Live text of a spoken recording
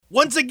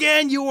Once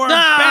again, you are No,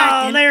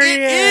 back. And there he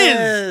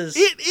is. is.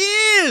 It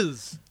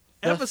is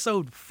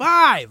episode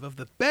 5 of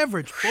the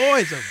Beverage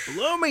Boys of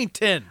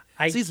Bloomington,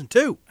 season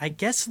 2. I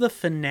guess the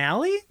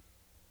finale,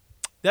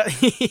 That-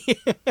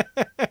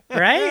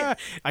 right?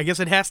 I guess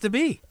it has to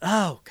be.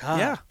 Oh God,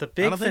 Yeah, the I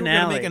big don't think finale.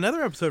 we're gonna make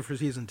another episode for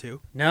season 2.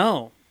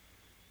 No,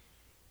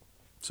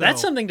 So,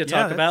 that's something to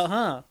talk yeah, about,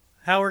 huh?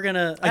 How we're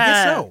gonna? I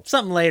guess so.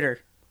 Something later.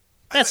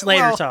 That's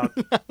later well- talk.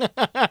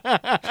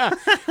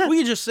 We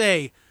could just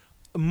say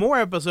more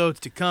episodes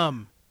to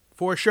come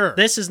for sure.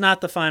 This is not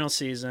the final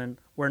season.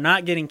 We're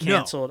not getting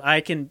canceled.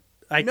 I can.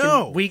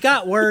 No. We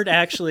got word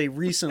actually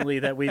recently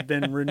that we've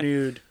been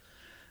renewed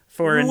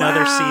for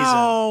another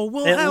season.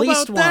 Well, At how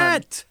least about one.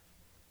 that?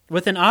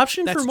 With an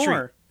option That's for a treat.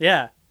 more.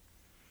 Yeah.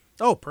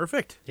 Oh,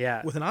 perfect.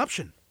 Yeah. With an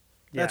option.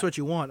 That's Yeah. what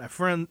you want. I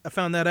found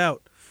that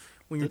out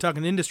when you're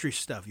talking industry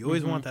stuff. You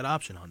always want that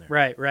option on there.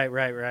 Right.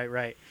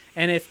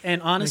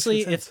 And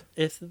honestly, Makes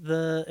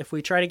some if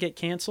we try to get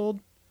canceled,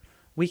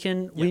 we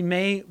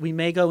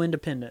may go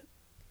independent.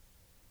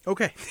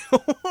 Okay.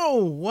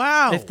 Oh,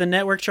 wow. If the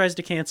network tries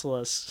to cancel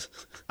us.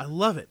 I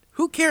love it.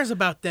 Who cares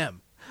about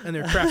them and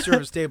their craft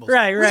service tables?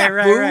 Right. We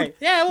got food.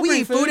 Yeah, we'll We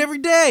bring eat food every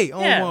day.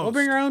 Almost. Yeah, we'll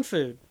bring our own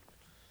food.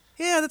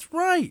 Yeah, that's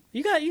right.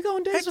 You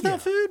going days Heck without yeah.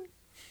 food?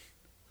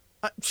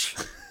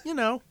 You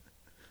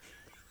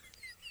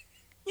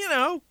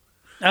know.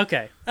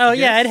 Okay. Oh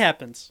yeah, guess. it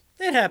happens.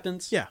 It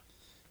happens. Yeah.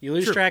 You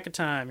lose True. track of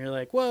time. You're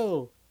like,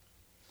 whoa.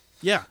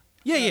 Yeah.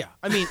 Yeah.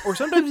 I mean, or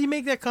sometimes you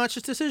make that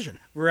conscious decision.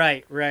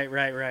 Right.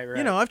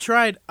 You know,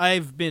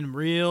 I've been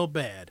real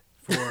bad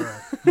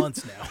for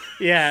months now.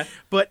 Yeah.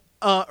 But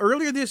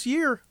earlier this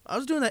year, I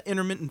was doing that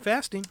intermittent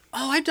fasting.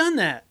 Oh, I've done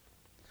that.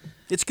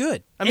 It's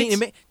good. I mean,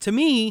 to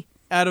me,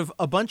 out of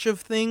a bunch of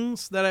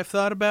things that I've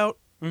thought about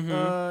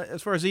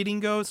as far as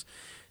eating goes,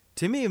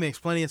 to me, it makes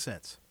plenty of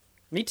sense.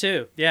 Me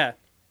too. Yeah.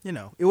 You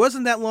know, it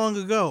wasn't that long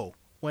ago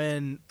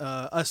when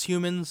us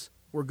humans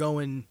were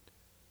going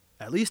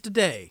at least a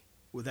day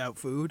without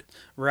food.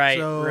 Right.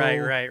 So-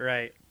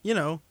 Right. You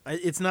know,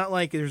 it's not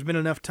like there's been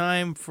enough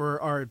time for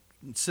our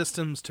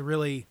systems to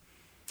really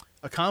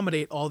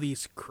accommodate all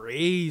these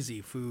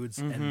crazy foods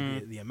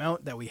and the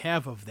amount that we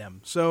have of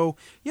them. So,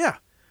 yeah,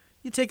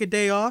 you take a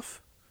day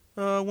off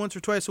once or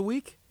twice a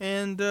week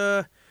and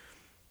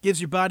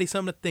gives your body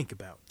something to think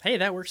about. Hey,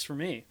 that works for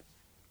me.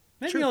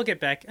 Maybe True. I'll get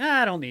back.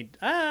 I don't need.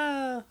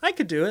 I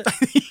could do it.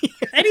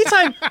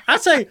 Anytime. I'll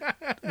say,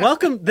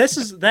 welcome.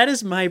 That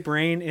is my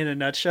brain in a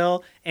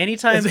nutshell.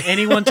 Anytime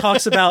anyone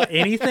talks about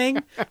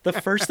anything, the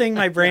first thing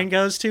my brain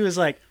goes to is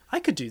like, I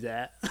could do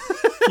that.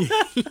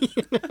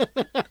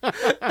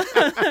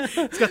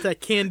 It's got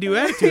that can-do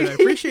attitude. I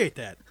appreciate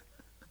that.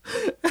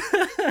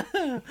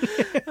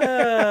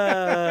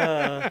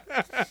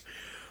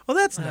 Well,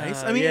 that's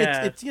nice. I mean,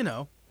 yeah. it's you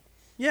know,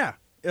 yeah.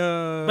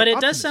 But it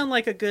does optimism. sound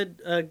like a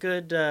good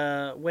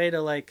way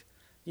to, like,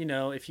 you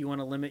know, if you want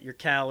to limit your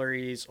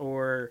calories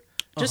or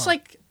just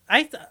like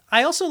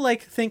I also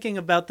like thinking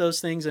about those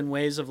things in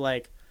ways of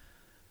like,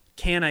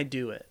 can I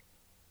do it?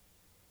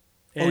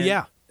 Oh,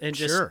 yeah. And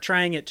just Sure.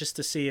 trying it just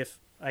to see if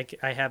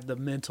I have the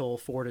mental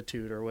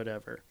fortitude or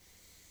whatever.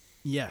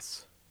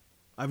 Yes.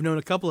 I've known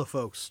a couple of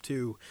folks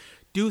to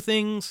do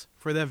things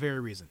for that very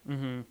reason.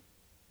 Mm-hmm.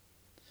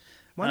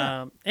 Why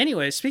not?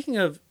 Anyway, speaking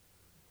of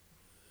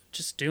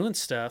just doing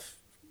stuff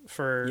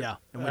for Yeah,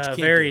 and what you can't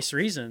various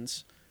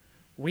reasons,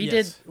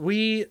 Yes.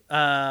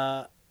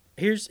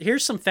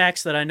 here's some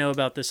facts that I know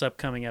about this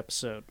upcoming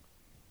episode.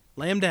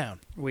 Lay 'em down.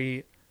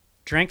 We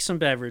drank some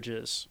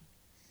beverages.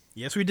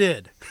 Yes, we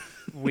did.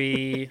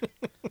 We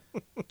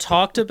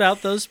talked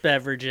about those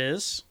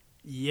beverages.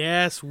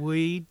 Yes,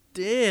 we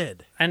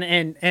did.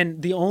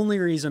 And the only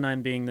reason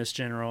I'm being this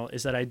general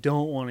is that I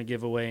don't want to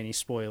give away any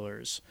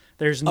spoilers.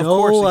 There's Of no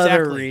course,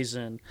 other exactly.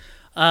 reason.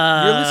 You're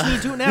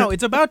listening to it now.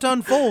 It's about to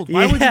unfold.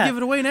 Why would you Yeah, give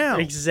it away now?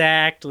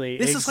 Exactly.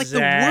 This is like the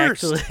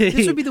worst.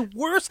 This would be the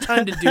worst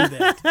time to do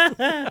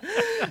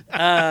that.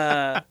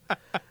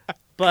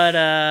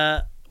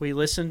 But we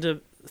listen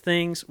to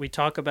things, we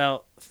talk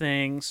about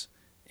things,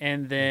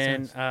 and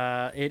then Makes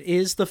sense. it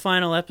is the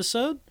final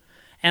episode.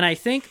 And I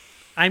think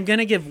I'm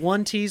gonna give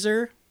one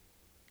teaser.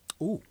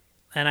 Ooh.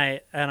 And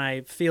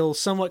I feel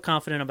somewhat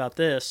confident about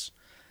this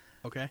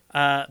Okay.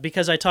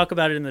 because I talk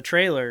about it in the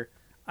trailer.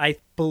 I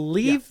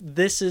believe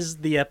this is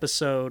the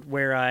episode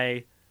where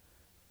I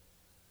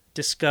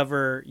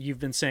discover you've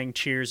been saying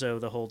Cheers-o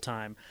the whole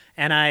time.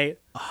 And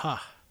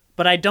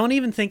but I don't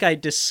even think I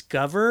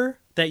discover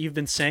that you've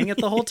been saying it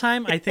the whole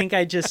time. I think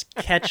I just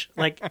catch,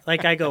 like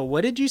I go,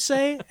 what did you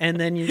say? And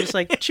then you're just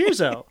like,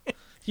 Cheers-o.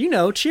 You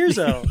know,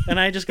 Cheers-o. And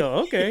I just go,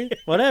 okay,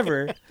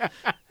 whatever.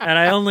 And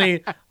I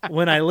only,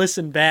 when I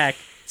listen back.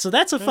 So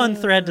that's a fun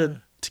thread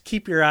to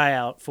keep your eye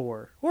out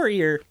for. Or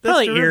ear.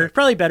 Probably ear. terrific.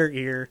 Probably better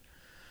ear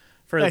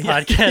for the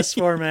Yeah. podcast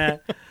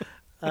format.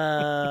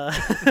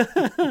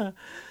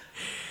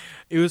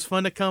 It was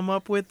fun to come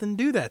up with and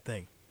do that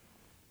thing.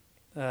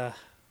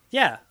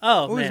 Yeah.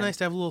 Oh, Always man. nice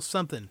to have a little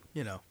something,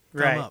 you know,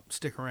 come Right. up,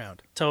 stick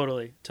around.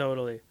 Totally.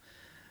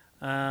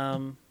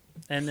 And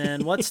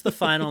then what's the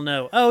final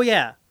note? Oh,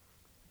 yeah.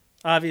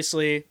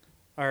 obviously,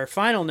 our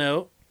final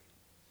note,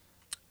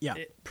 Yeah.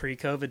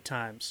 Pre-COVID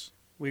times.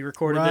 We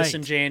recorded this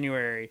in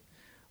January.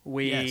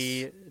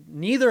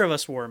 Neither of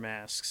us wore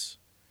masks.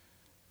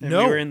 And we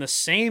were in the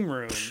same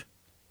room,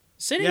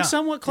 sitting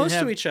somewhat close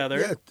to each other.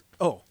 Yeah.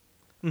 Oh.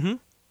 Mm-hmm.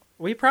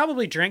 We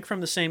probably drank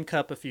from the same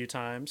cup a few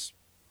times.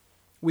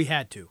 We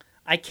had to.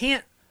 I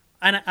can't,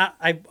 and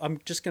I'm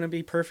just going to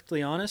be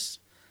perfectly honest.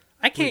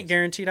 I can't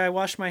guarantee I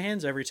washed my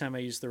hands every time I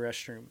used the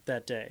restroom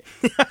that day.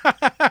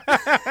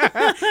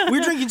 We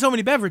were drinking so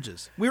many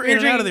beverages. We were in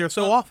and out of there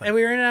so often. And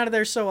we were in and out of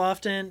there so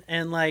often,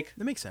 and like...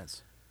 That makes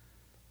sense.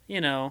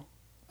 You know,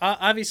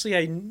 obviously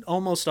I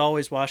almost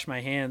always wash my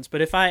hands,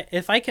 but if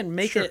I can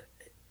make it...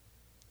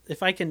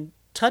 If I can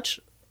touch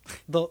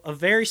a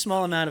very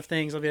small amount of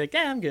things, I'll be like,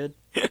 yeah, I'm good.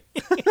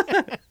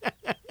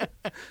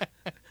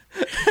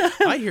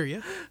 I hear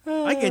you.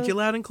 I get you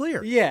loud and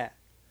clear. Yeah.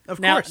 Of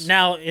course.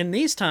 Now, in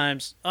these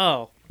times,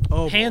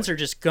 hands are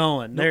just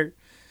going.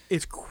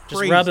 It's crazy.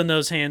 Just rubbing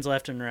those hands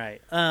left and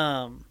right.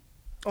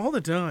 All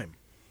the time.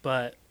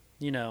 But,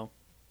 you know.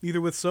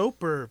 Either with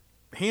soap or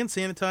hand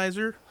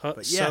sanitizer.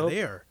 But yeah, soap,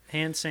 they are.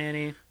 Hand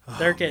sanitizer.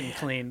 They're getting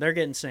clean. They're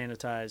getting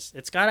sanitized.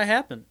 It's got to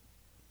happen.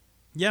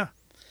 Yeah.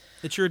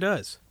 It sure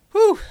does.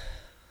 Whew.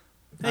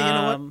 Hey, you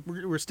know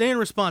what? We're staying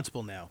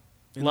responsible now.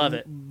 Love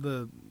it.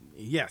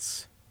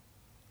 Yes.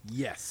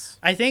 Yes.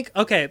 I think,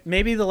 okay,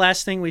 maybe the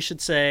last thing we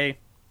should say,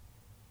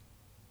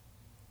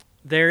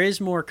 there is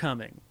more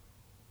coming.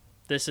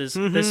 This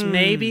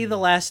may be the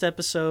last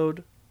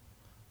episode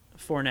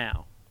for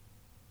now.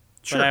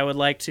 Sure. But I would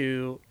like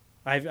to,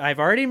 I've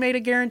already made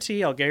a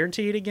guarantee, I'll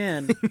guarantee it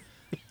again.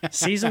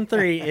 Season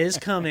 3 is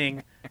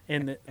coming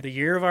in the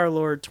year of our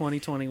Lord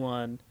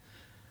 2021.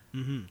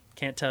 Mm-hmm.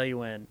 Can't tell you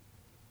when.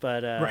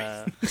 But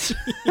because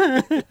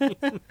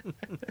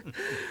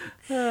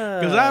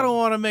I don't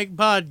want to make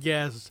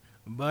podcasts,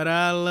 but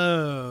I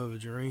love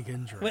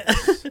drinking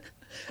drinks.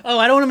 Oh,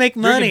 I don't want to make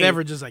money. Drinking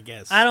beverages, I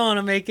guess. I don't want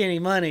to make any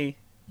money.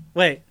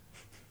 Wait,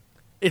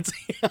 it's.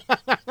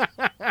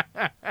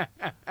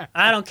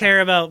 I don't care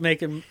about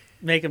making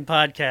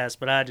podcasts,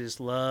 but I just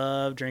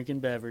love drinking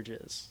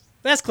beverages.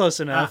 That's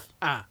close enough.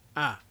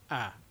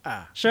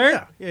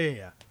 Sure.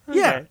 Yeah. Okay.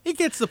 Yeah, it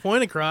gets the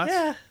point across.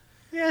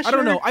 Yeah, sure. I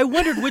don't know. I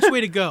wondered which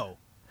way to go.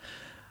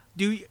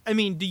 Do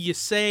you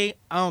say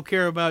I don't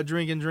care about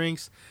drinking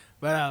drinks,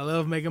 but I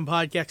love making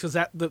podcasts because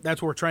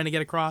that's what we're trying to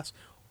get across?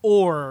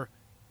 Or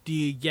do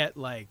you get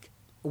like,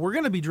 we're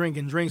going to be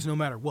drinking drinks no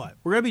matter what.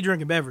 We're going to be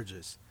drinking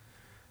beverages.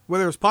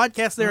 Whether it's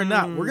podcasts there or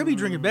not, we're going to be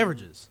drinking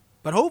beverages.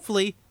 But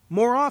hopefully,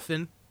 more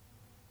often,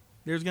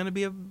 there's going to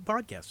be a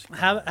podcast.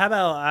 How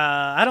about,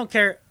 I don't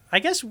care. I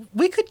guess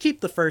we could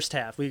keep the first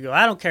half. We go,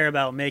 I don't care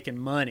about making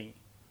money.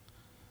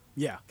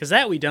 Yeah. Because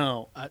that we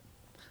don't.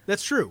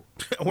 That's true.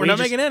 We're not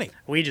making any.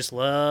 We just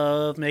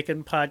love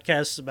making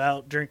podcasts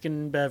about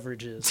drinking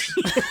beverages.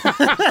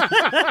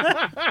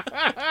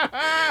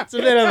 It's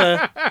a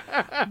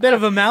bit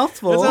of a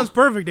mouthful. That sounds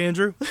perfect,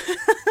 Andrew.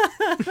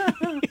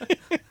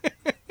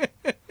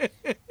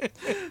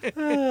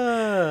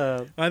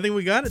 I think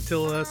we got it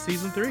till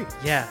season 3.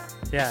 Yeah.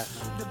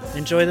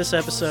 Enjoy this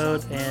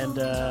episode, and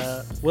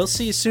we'll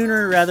see you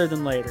sooner rather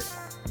than later.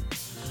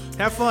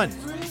 Have fun.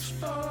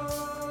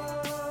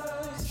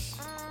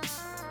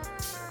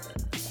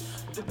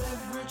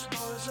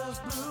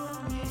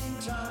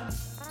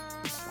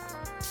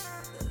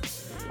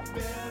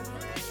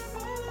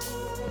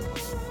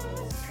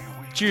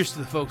 Cheers to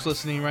the folks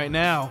listening right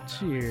now.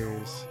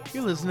 Cheers.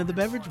 You're listening to the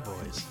Beverage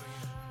Boys.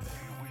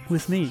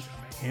 With me,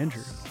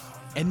 Andrew.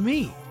 And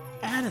me,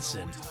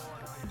 Addison.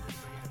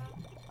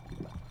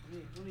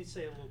 Let me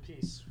say a little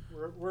piece.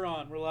 We're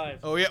on. We're live.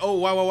 Oh, yeah. Oh,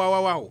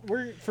 wow.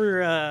 We're for...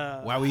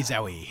 Wowie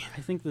zowie.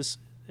 I think it's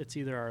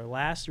either our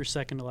last or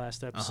second to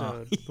last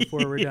episode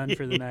before we're done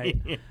for the night.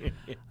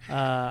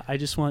 I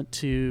just want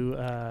to...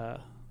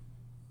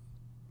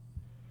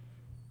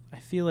 I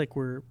feel like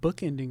we're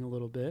bookending a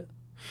little bit.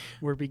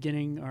 We're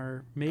beginning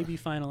our maybe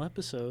final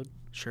episode.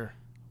 Sure.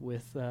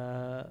 With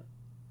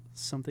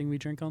something we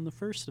drink on the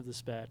first of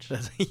this batch. A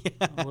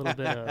little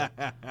bit of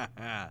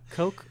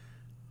Coke.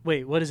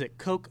 Wait, what is it?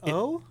 Coke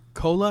O?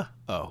 Cola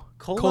O.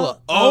 Cola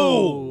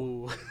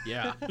O.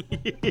 Yeah.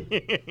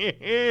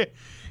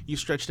 You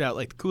stretched out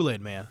like the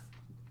Kool-Aid man.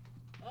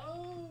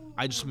 Oh.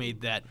 I just made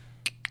that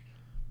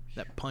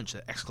punch,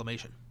 that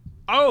exclamation.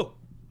 Oh!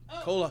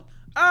 Cola.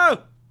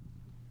 Oh!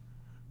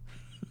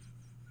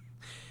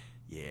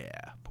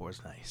 Yeah,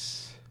 pours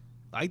nice.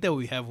 I like that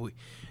we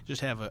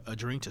just have a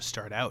drink to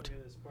start out.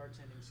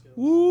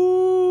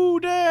 Woo,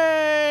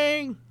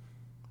 dang!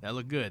 That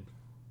looked good.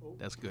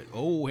 That's good.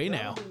 Oh, hey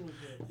now.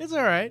 It's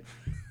all right.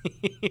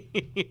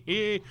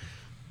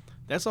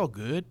 That's all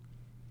good.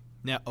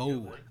 Now,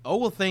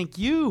 well, thank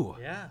you.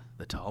 Yeah.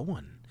 The tall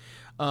one.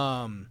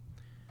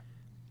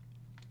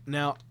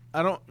 Now,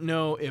 I don't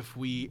know if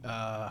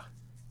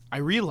I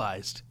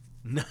realized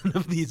none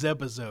of these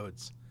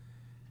episodes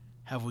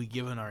have we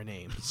given our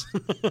names.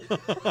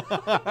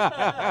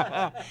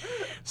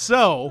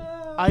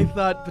 So, I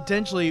thought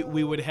potentially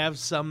we would have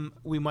some.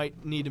 We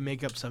might need to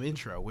make up some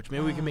intro, which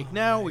maybe we can make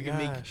now. We can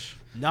make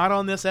not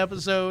on this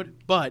episode,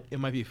 but it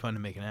might be fun to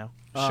make it now.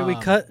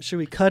 Should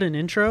we cut an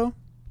intro?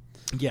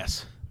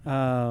 Yes.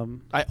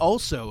 I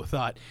also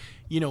thought,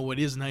 what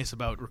is nice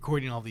about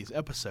recording all these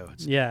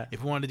episodes? Yeah.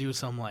 If we want to do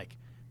some like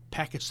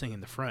package thing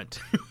in the front,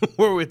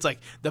 where it's like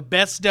the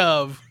best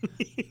of,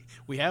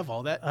 we have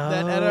all that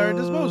at our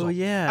disposal.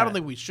 Yeah. I don't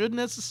think we should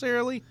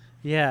necessarily.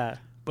 Yeah.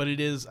 But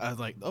it is. I was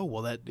like, oh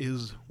well, that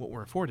is what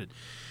we're afforded.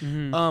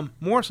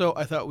 Mm-hmm. More so,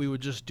 I thought we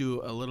would just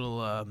do a little,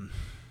 a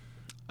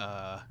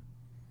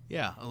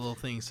little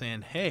thing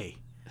saying, hey.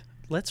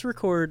 Let's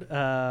record.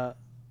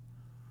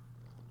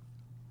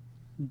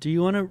 Do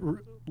you want to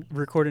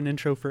record an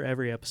intro for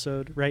every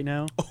episode right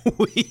now?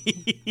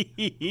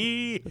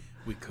 We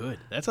could.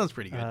 That sounds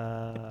pretty good.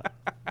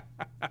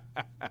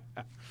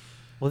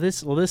 Well,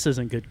 this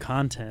isn't good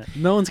content.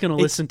 No one's going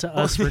to listen to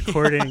us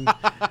recording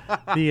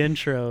the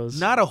intros.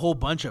 Not a whole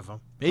bunch of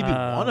them. Maybe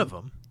one of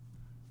them.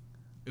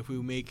 If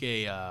we make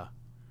a.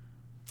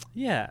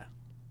 Yeah.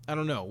 I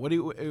don't know. What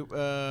do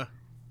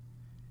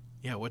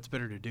you? What's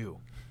better to do?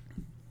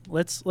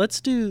 Let's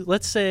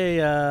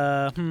say.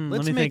 Let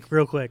me think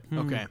real quick.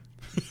 Okay.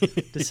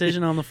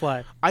 Decision on the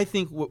fly. I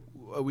think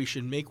we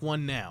should make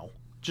one now.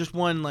 Just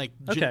one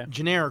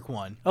generic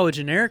one. Oh, a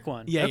generic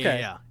one. Yeah, okay.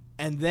 yeah.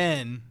 And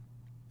then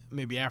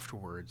maybe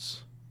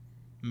afterwards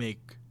make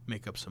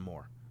up some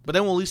more. But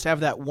then we'll at least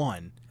have that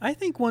one. I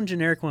think one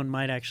generic one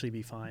might actually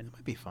be fine. It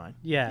might be fine.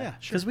 Yeah,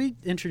 sure. Because we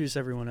introduce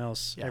everyone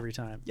else every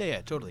time.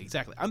 Yeah, totally,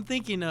 exactly. I'm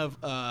thinking of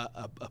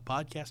a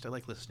podcast I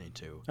like listening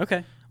to.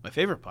 Okay. My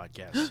favorite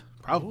podcast,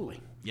 probably.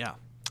 Yeah.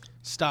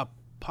 Stop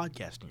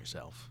Podcasting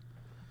Yourself.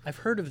 I've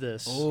heard of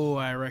this. Oh,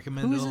 I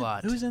recommend it a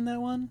lot. Who's in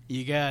that one?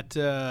 You got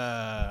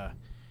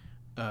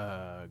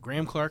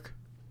Graham Clark.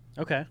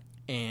 Okay.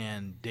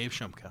 And Dave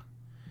Shumka.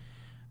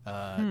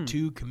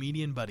 Two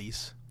comedian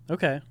buddies.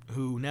 Okay.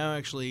 Who now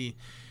actually,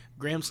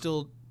 Graham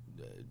still,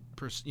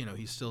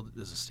 he still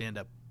does a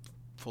stand-up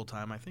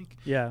full-time, I think.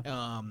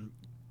 Yeah.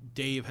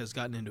 Dave has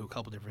gotten into a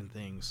couple different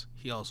things.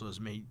 He also has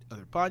made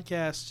other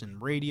podcasts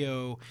and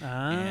radio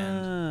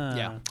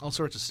and all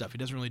sorts of stuff. He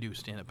doesn't really do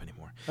stand-up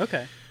anymore.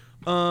 Okay.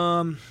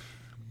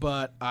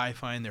 But I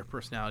find their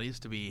personalities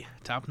to be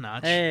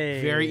top-notch.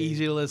 Hey. Very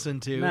easy to listen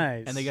to.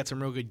 Nice. And they got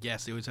some real good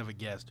guests. They always have a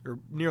guest, or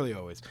nearly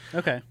always.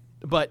 Okay.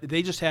 But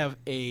they just have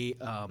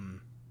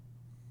an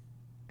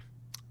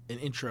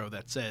intro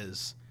that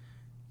says,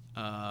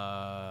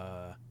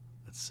 let's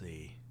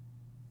see.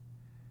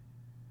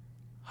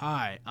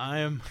 Hi,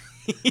 I'm...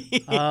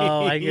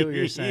 Oh, I get what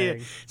you're saying.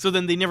 Yeah. So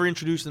then they never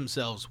introduce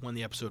themselves when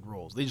the episode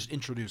rolls. They just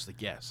introduce the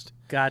guest.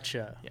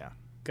 Gotcha. Yeah.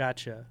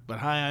 Gotcha. But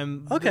hi,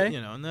 I'm... Okay.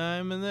 And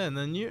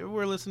then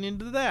we're listening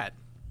to that.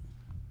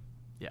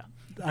 Yeah.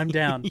 I'm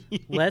down.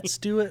 Let's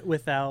do it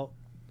without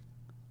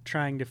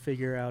trying to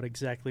figure out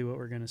exactly what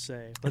we're going to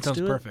say. Let's sounds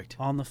do perfect.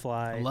 It on the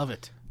fly. I love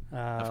it.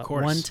 Of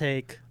course. One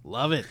take.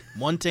 Love it.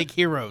 One take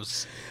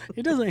heroes.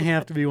 It doesn't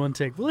have to be one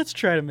take, but let's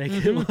try to make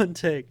it one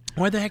take.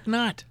 Why the heck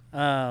not? Do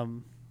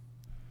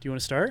you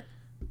want to start?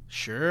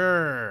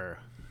 Sure.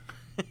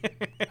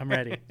 I'm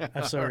ready.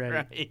 I'm so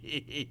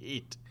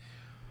ready.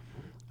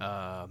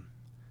 Right.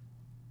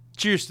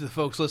 Cheers to the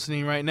folks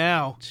listening right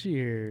now.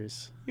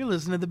 Cheers. You're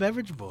listening to the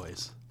Beverage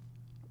Boys.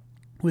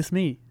 With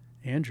me,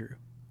 Andrew.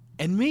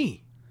 And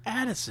me,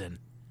 Addison.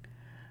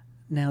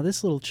 Now,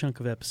 this little chunk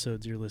of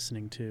episodes you're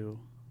listening to...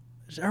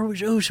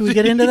 should we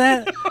get into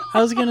that?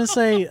 I was going to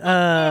say,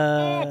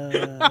 no.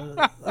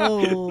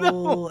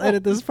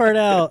 Edit this part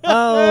out.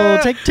 Oh,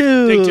 take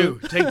two.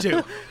 Take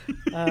two.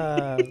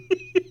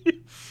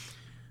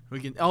 We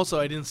can. Also,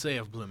 I didn't say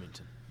of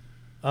Bloomington.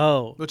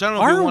 Oh. Which I don't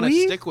know if we want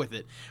to stick with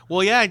it.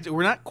 Well, yeah,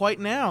 we're not quite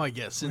now, I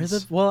guess.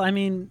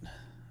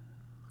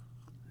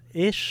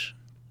 Ish.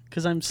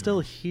 Because I'm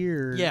still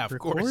here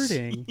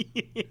recording.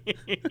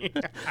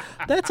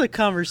 That's a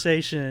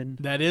conversation.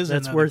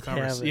 That's worth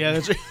having. Yeah,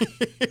 that's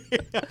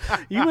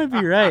You might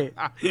be right.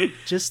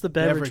 Just the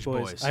Beverage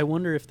Boys. I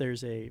wonder if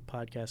there's a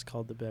podcast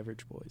called The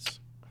Beverage Boys.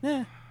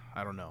 I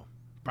don't know.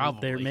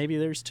 Probably. Maybe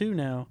there's two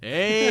now.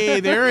 Hey,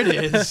 there it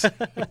is.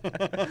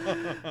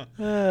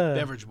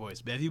 Beverage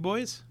Boys. Bevy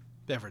Boys?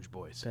 Beverage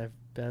Boys.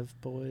 Bev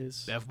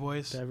Boys. Bev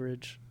Boys?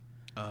 Beverage.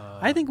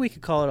 I think we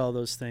could call it all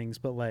those things,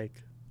 but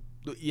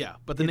yeah,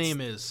 but the name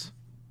is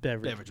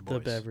Beverage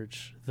Boys.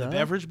 The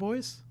Beverage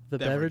Boys? The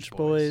Beverage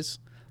Boys.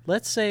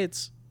 Let's say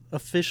it's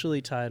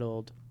officially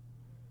titled...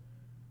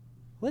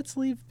 Let's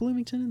leave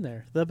Bloomington in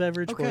there. The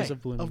Beverage Boys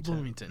of Bloomington. Of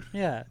Bloomington.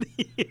 Yeah.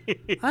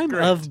 I'm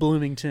of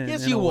Bloomington.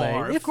 Yes, in you a way.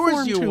 are. Of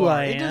course you who are.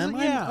 I am.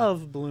 I'm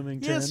of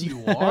Bloomington. Yes,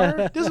 you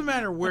are. It doesn't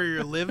matter where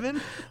you're living.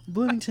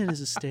 Bloomington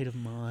is a state of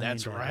mind.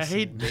 That's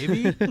right,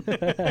 baby. I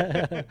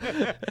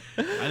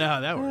know how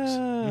that works.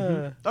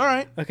 Mm-hmm. All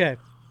right. Okay.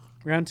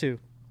 Round two.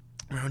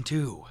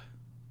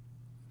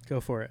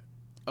 Go for it.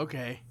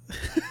 Okay.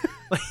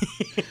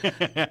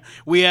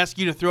 We ask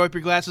you to throw up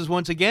your glasses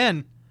once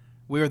again.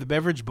 We are the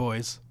Beverage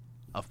Boys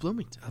of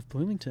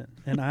Bloomington.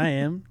 And I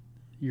am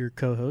your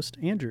co-host,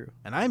 Andrew.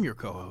 And I'm your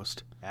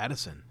co-host,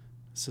 Addison.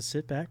 So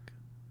sit back,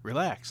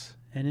 relax,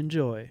 and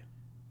enjoy.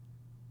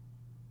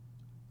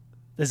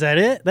 Is that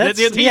it? That's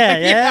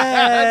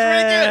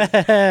yeah. That's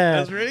pretty good.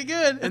 That's pretty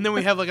good. And then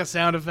we have like a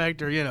sound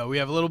effect, or we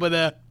have a little bit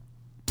of.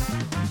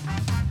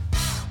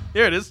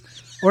 Here it is.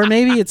 Or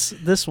maybe it's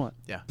this one.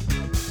 Yeah.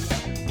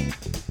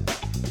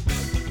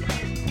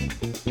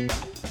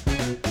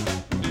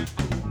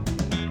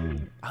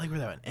 I like where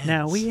that one ends.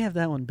 Now we have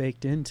that one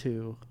baked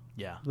into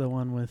the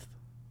one with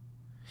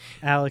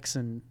Alex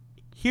and.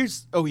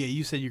 Oh yeah,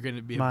 you said you're going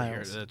to be able to hear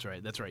Miles.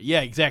 it. That's right.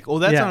 Yeah, exactly. Well,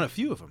 that's on a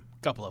few of them,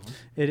 a couple of them.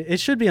 It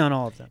should be on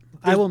all of them.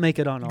 I will make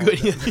it on all of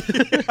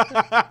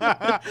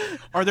them.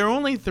 Are there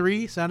only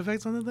 3 sound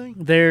effects on the thing?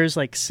 There's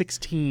like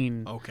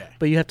 16. Okay.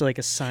 But you have to like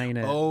assign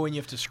it. Oh, and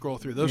you have to scroll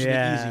through. Those are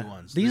the easy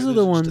ones. These are Those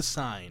the just ones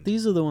assigned.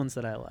 These are the ones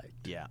that I like.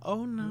 Yeah.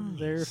 Oh no.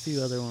 There are a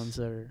few other ones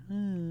that are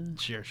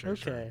Sure.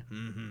 okay.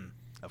 Mm-hmm.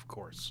 Of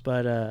course.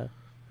 But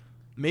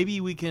maybe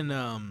we can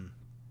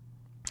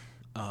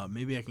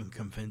maybe I can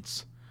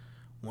convince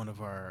one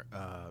of our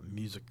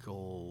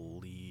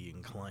musically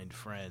inclined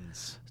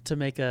friends to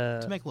make a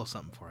little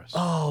something for us.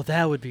 Oh,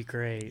 that would be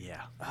great.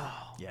 Yeah.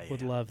 Oh, Yeah.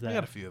 would love that. I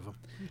got a few of them.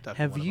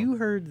 Have you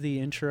heard the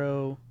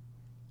intro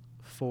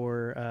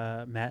for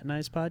Matt and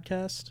I's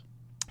podcast?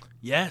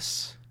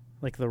 Yes.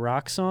 Like the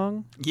rock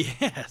song?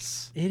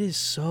 Yes. It is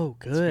so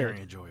good. It's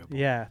very enjoyable.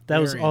 Yeah, that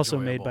was Very also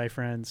made enjoyable. by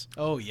friends.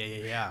 Oh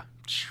yeah.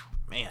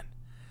 Man,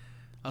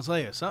 I'll tell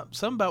you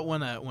something about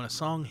when a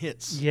song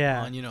hits.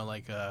 Yeah. On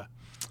like a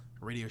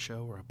radio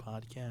show or a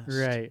podcast.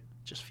 Right.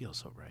 Just feels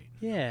so right.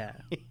 Yeah.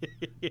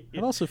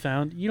 I've also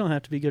found you don't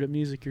have to be good at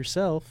music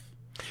yourself.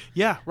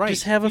 Yeah, right.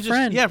 Just have a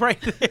friend. Yeah, right.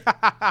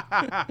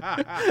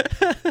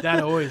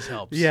 That always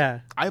helps. Yeah.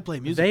 I play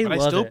music, They but I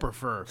love still it.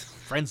 prefer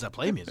friends that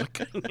play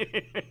music.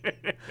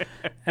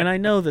 And I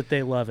know that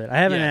they love it. I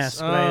haven't asked,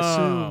 but I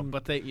assume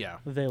but they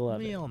love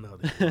we it. all know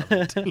they love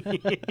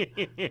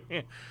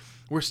it.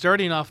 We're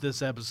starting off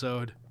this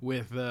episode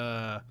with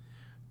Cola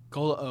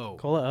O.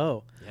 Cola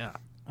O. Yeah.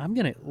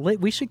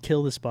 We should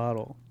kill this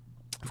bottle.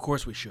 Of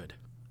course we should.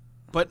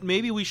 But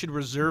maybe we should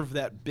reserve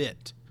that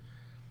bit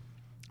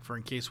for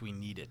in case we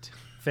need it.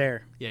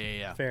 Fair.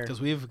 Yeah. Fair. Because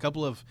we have a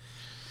couple of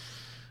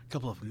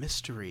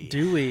mystery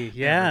Do we?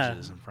 Yeah.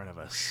 beverages in front of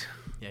us.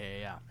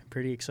 Yeah. I'm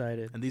pretty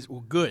excited. And these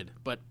good,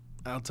 but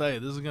I'll tell you,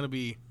 this is going to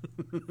be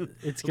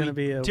It's going to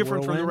be a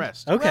different from the whirlwind?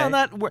 rest. Okay.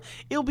 Well,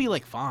 it'll be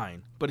like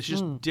fine, but it's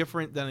just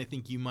different than I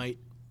think you might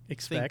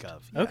Expect. think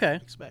of. Okay.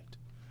 Expect.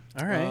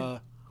 All right.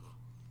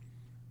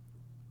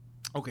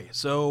 Okay,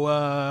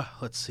 so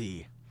let's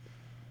see.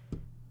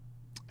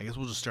 I guess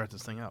we'll just start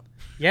this thing up.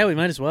 Yeah, we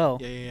might as well.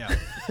 Yeah.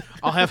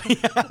 I'll have.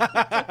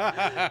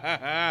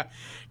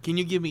 Can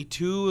you give me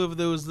 2 of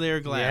those there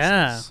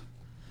glasses?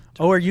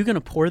 Oh, are you going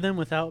to pour them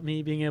without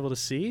me being able to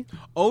see?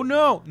 Oh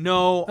no.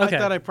 Okay. I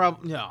thought I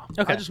probably no.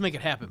 Okay. I'll just make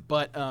it happen.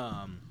 But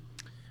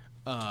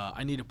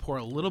I need to pour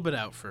a little bit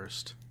out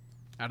first,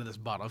 out of this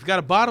bottle. I've got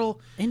a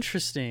bottle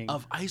Interesting.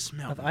 of Ice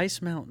Mountain. Of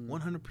Ice Mountain.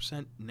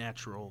 100%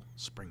 natural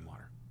spring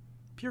water,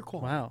 pure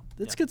quality. Wow,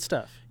 that's Yeah. good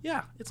stuff.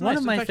 Yeah, it's One nice.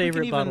 of In my fact, we can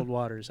favorite even- bottled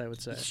waters, I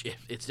would say.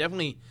 It's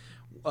definitely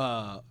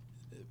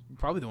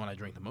probably the one I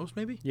drink the most.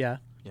 Maybe. Yeah.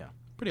 Yeah,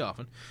 pretty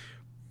often.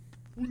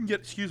 We can get.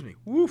 Excuse me.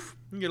 Woof.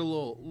 We can get a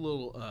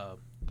little.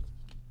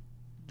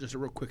 Just a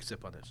real quick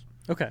sip on this.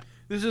 Okay.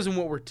 This isn't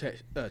what we're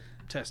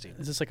testing.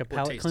 Is this like a Or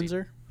palate tasting.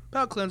 cleanser?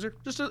 Palate cleanser.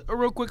 Just a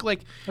real quick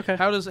like. Okay.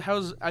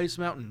 How's Ice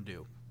Mountain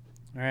do?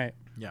 All right.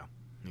 Yeah.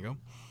 There you go.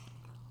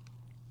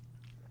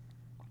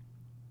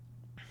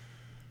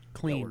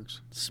 Clean.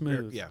 works.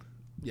 Smooth. Yeah.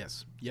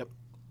 Yes. Yep.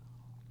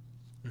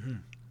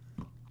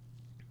 Mm-hmm.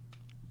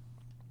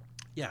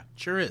 Yeah,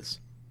 sure is.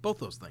 Both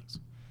those things.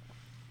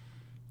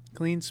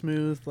 Clean,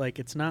 smooth. Like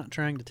it's not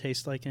trying to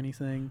taste like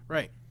anything.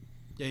 Right.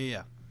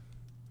 Yeah.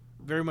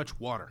 Very much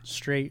water.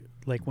 Straight.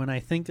 Like when I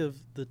think of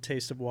the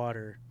taste of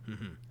water,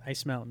 Mm-hmm.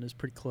 Ice Mountain is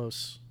pretty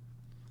close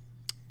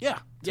Yeah.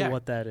 to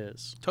what that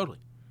is. Totally.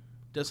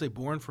 It does say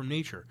born from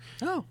nature.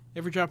 Oh.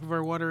 Every drop of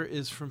our water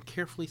is from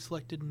carefully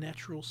selected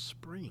natural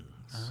springs.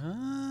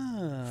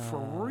 Ah. For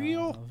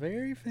real?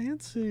 Very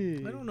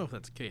fancy. I don't know if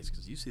that's the case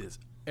because you see this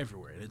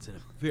everywhere and it's in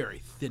a very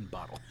thin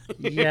bottle.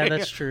 Yeah,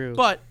 that's true.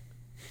 But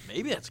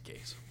maybe that's the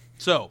case.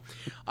 So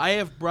I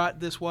have brought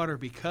this water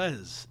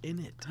because in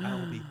it I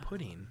will be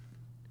putting.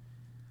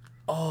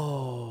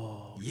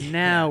 Oh, Yeah.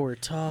 now we're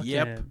talking.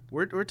 Yep.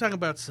 We're talking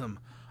about some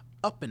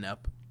up and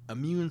up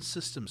immune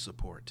system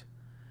support.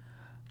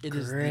 It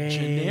is the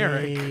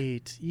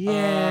generic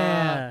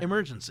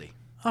emergency.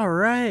 All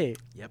right.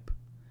 Yep.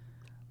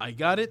 I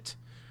got it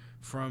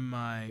from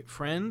my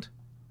friend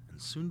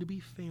and soon-to-be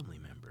family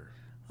member,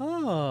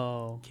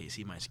 Oh.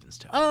 Casey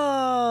Meiskens.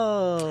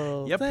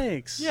 Oh. Yep.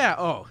 Thanks. Yeah.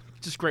 Oh,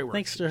 just great work.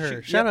 Thanks to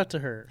her. She- Shout yep. out to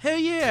her. Hell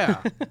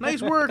yeah.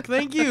 Nice work.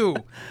 Thank you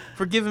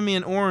for giving me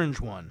an orange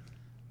one.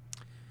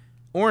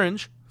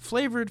 Orange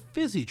flavored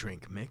fizzy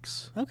drink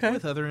mix Okay.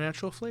 with other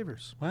natural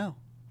flavors. Wow.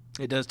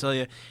 It does tell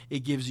you it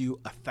gives you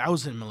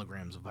 1,000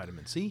 milligrams of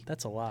vitamin C.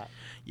 That's a lot.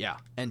 Yeah.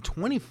 And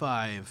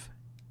 25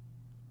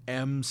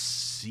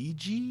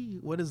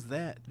 mcg. What is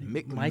that?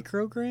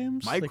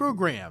 Micrograms?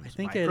 Micrograms. I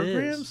think micrograms?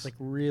 it is. Like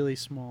really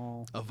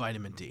small. Of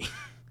vitamin D.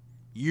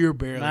 You're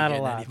barely Not a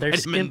getting lot. any They're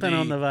vitamin skimping D.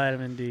 on the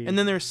vitamin D. And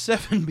then there's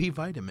 7 B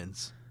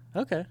vitamins.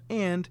 Okay.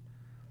 And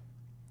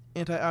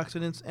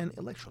antioxidants and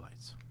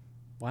electrolytes.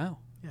 Wow.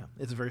 Yeah,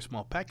 it's a very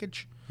small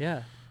package.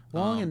 Yeah.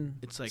 Long and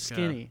it's like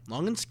skinny.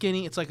 Long and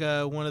skinny. It's like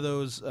one of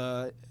those.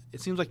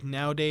 It seems like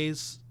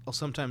nowadays I'll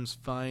sometimes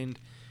find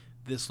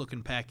this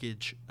looking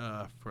package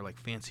for like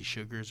fancy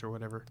sugars or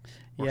whatever.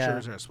 Or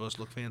sugars that are supposed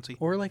to look fancy.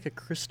 Or like a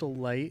Crystal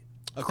Light.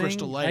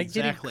 Crystal Light,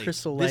 exactly.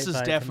 Crystal Light this is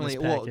definitely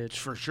this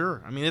for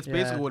sure. I mean, it's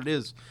basically what it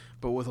is,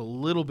 but with a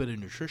little bit of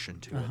nutrition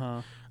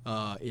to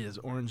it. It is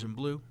orange and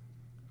blue,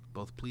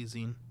 both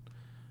pleasing.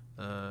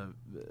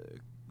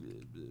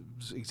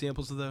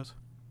 Examples of those.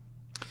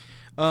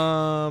 So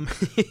I'm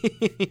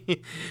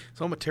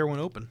gonna tear one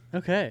open.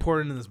 Okay. Pour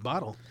it into this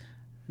bottle.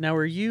 Now,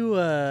 were you?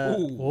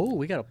 Oh,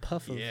 we got a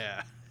puff of.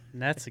 Yeah.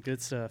 That's the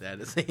good stuff. That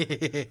is.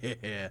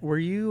 Were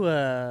you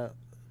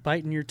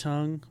biting your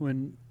tongue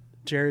when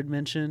Jared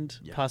mentioned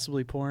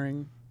possibly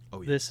pouring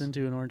this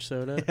into an orange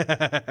soda?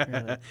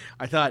 Really?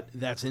 I thought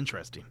that's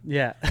interesting.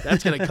 Yeah.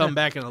 That's going to come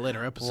back in a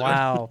later episode.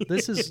 Wow.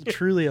 This is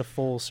truly a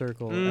full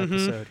circle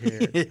episode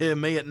here.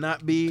 May it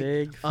not be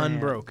Big fan.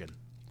 unbroken.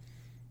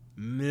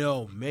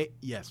 No, may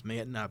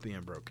it not be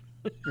unbroken.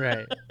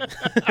 Right.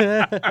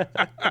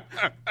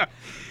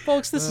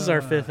 Folks, this is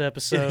our 5th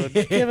episode.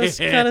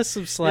 Cut us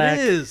some slack.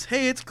 It is.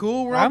 Hey, it's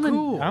cool. We're all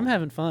cool. I'm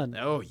having fun.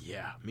 Oh,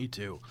 yeah. Me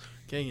too.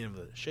 Okay, you have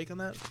a shake on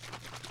that?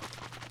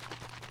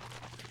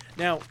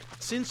 Now,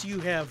 since you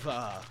have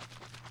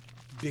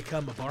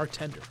become a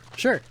bartender.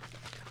 Sure.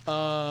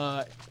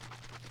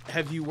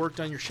 Have you worked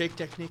on your shake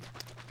technique?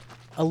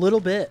 A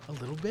little bit. A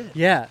little bit.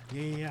 Yeah.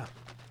 Yeah.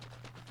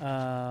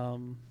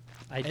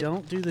 I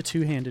don't do the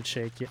two-handed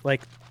shake yet.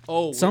 Like,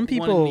 some some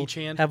people one in each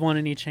hand? have one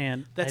in each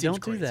hand. That I seems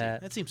don't crazy. do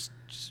that. That seems.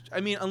 I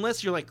mean,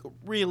 unless you're like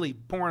really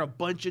pouring a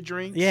bunch of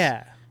drinks.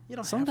 Yeah. You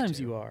don't. Sometimes have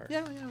to. you are.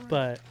 Yeah. Right.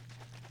 But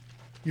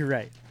you're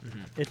right.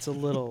 It's a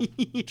little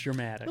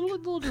dramatic. A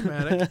little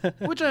dramatic.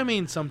 Which I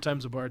mean,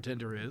 sometimes a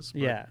bartender is.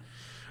 But, Yeah.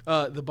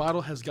 The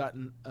bottle has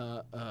gotten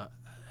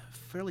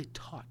fairly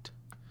taut.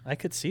 I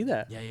could see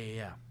that.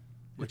 Yeah.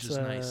 Which is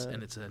nice,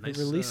 and it's a nice. It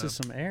releases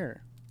some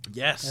air.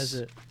 Yes. As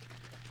it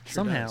Sure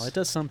somehow does. it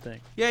does something.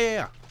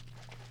 Yeah.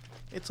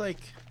 It's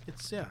like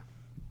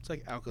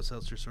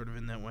Alka-Seltzer sort of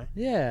in that way.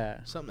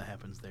 Yeah. Something that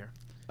happens there.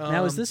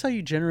 Now, is this how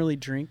you generally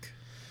drink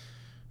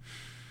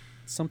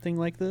something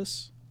like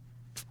this?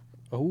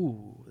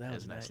 Oh, that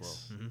was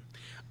nice.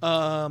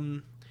 Mm-hmm.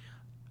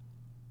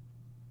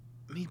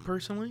 Me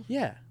personally?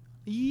 Yeah.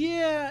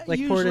 Yeah.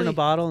 Like pour it in a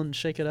bottle and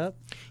shake it up?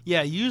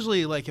 Yeah,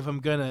 usually like if I'm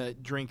gonna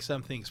drink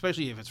something,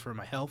 especially if it's for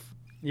my health.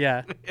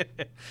 Yeah.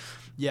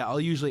 Yeah,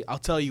 I'll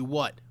tell you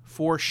what,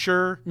 for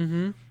sure.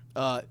 Mm-hmm.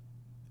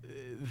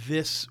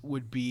 This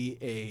would be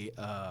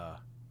a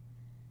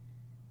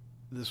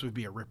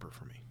ripper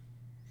for me.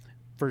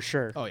 For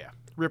sure. Oh yeah,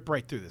 rip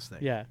right through this thing.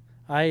 Yeah.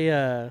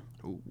 I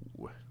Ooh.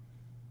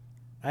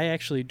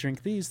 actually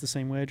drink these the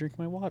same way I drink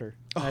my water.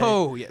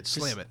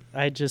 Slam it.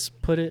 I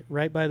just put it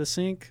right by the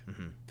sink,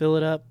 Mm-hmm. fill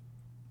it up.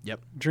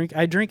 Yep.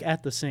 I drink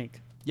at the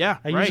sink. Yeah,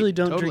 I usually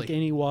don't drink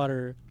any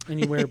water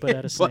anywhere but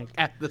at a sink.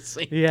 At the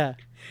sink. Yeah.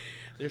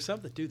 There's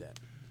something to that,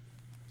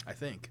 I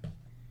think.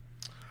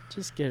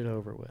 Just get it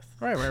over with.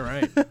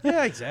 Right.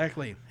 Yeah,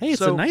 exactly. Hey,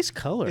 it's a nice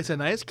color. It's a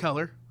nice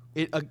color.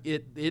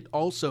 It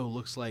also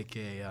looks like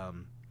a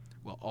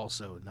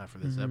also not for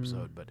this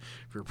episode, but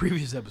for a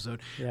previous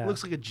episode, it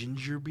looks like a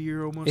ginger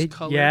beer almost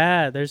color.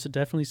 Yeah, there's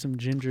definitely some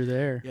ginger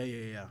there.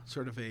 Yeah.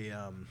 Sort of a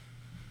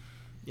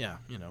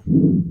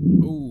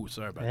Oh,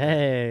 sorry about that.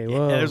 Hey,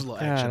 whoa. Yeah, there's a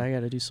little action. God, I got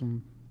to do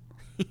some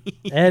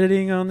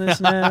editing on this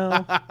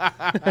now.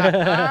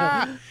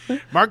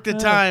 Mark the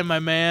time, my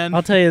man.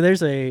 I'll tell you,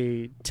 there's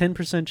a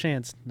 10%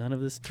 chance none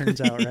of this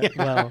turns out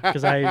well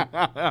because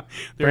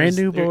brand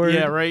new board.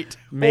 Yeah, right.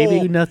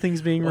 Maybe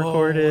nothing's being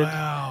recorded. Oh,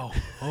 wow.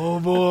 Oh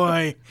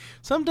boy.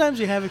 Sometimes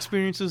you have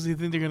experiences you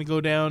think they're going to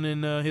go down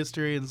in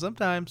history, and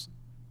sometimes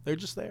they're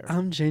just there.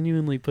 I'm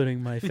genuinely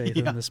putting my faith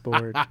in this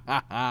board.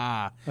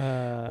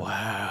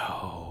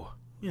 Wow.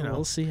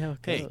 We'll see how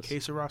it goes. Hey, que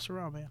sera,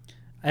 sera, man.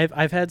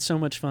 I've had so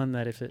much fun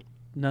that if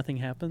nothing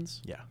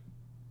happens,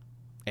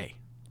 hey,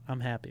 I'm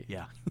happy.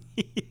 Yeah.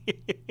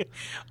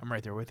 I'm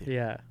right there with you.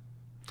 Yeah.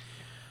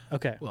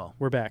 Okay. Well,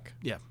 we're back.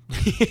 Yeah.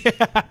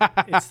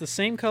 It's the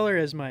same color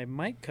as my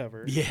mic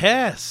cover.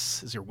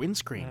 Yes. Is your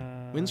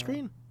windscreen?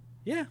 Windscreen?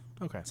 Yeah.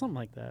 Okay. Something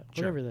like that.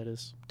 Sure. Whatever that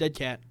is. Dead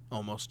cat,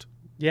 almost.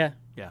 Yeah.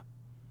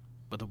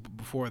 But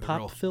before the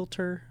pop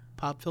filter.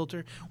 Pop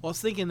filter? Well, I was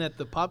thinking that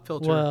the pop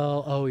filter.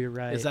 Well, you're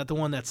right. Is that the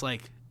one that's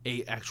like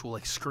a actual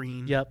like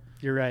screen? Yep,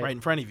 you're right. Right in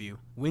front of you.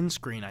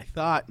 Windscreen, I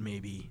thought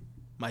might be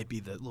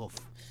the little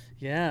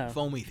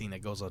foamy thing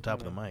that goes on top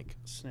of the mic.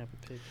 Snap a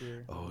pic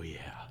here. Oh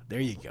yeah, there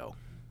you go.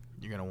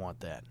 You're gonna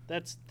want that.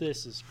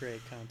 This is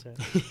great content.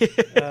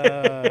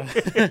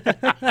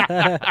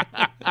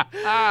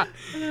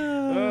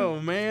 Oh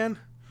man,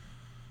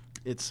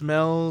 it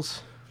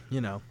smells.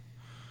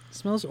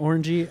 Smells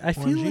orangey. I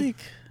feel Orangey?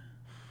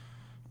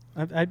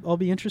 like I'll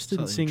be interested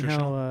in Something seeing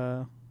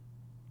how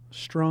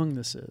strong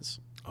this is.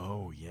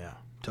 Oh, yeah.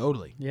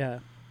 Totally. Yeah.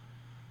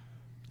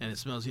 And it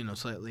smells,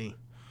 slightly,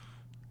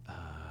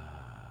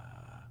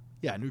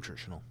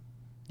 nutritional.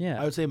 Yeah.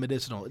 I would say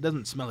medicinal. It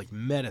doesn't smell like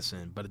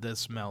medicine, but it does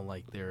smell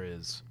like there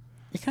is.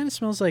 It kind of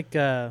smells like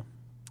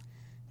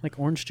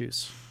orange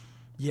juice.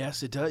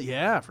 Yes, it does.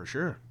 Yeah, for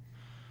sure.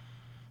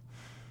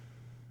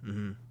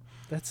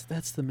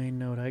 That's the main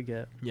note I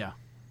get. Yeah.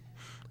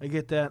 I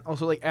get that.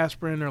 Also, like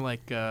aspirin or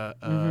like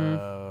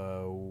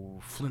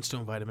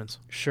Flintstone vitamins.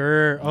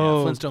 Sure.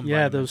 Yeah, Flintstone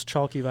vitamins. Those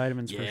chalky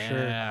vitamins for sure.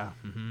 Yeah.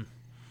 Mm-hmm.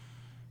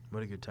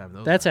 What a good time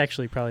those That's are.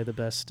 actually probably the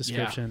best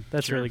description. Yeah,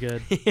 That's sure. really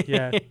good.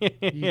 Yeah.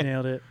 You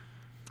nailed it.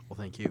 Well,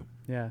 thank you.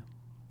 Yeah.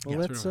 Well, Yeah,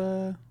 let's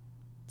go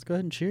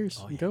ahead and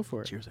cheers and go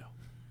for it. Cheers, out.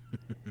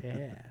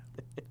 Yeah.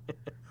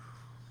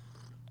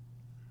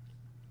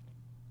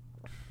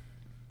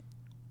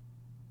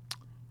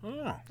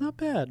 Oh, Not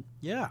bad.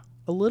 yeah.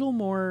 A little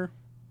more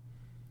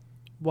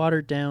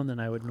watered down than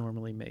I would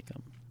normally make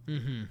them.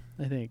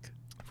 Mm-hmm. I think.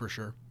 For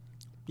sure.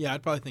 Yeah,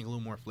 I'd probably think a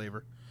little more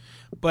flavor.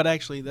 But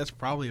actually, that's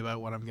probably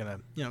about what I'm going to,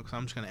 because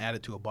I'm just going to add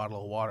it to a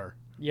bottle of water.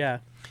 Yeah.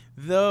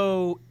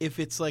 Though, if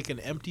it's like an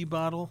empty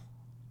bottle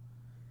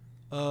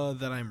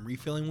that I'm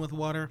refilling with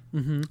water,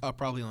 I'll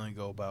probably only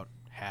go about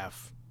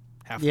half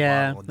the bottle.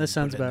 Yeah, And that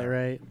sounds about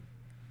right.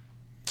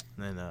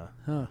 And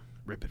then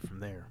rip it from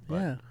there. But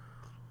Yeah.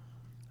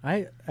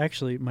 I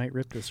actually might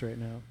rip this right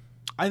now.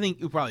 I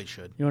think you probably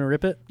should. You want to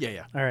rip it?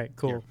 Yeah. All right,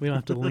 cool. Here. We don't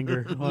have to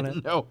linger on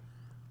it. No.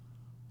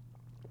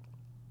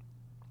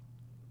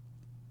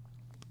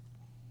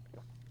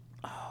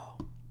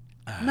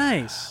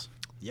 Nice.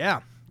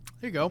 Yeah.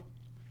 There you go.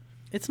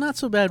 It's not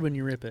so bad when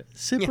you rip it.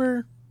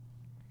 Sipper,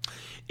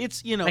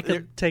 It's, I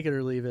could take it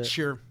or leave it.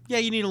 sure. Yeah,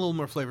 you need a little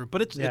more flavor,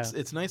 but it's Yeah.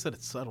 it's nice that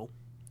it's subtle.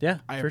 Yeah,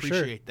 I for sure.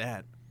 appreciate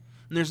that.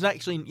 And there's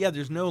actually,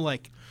 there's no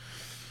like,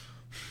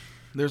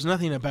 there's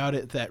nothing about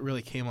it that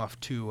really came off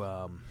too.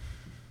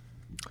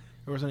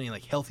 There wasn't any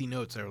like healthy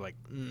notes that were like,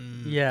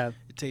 Yeah.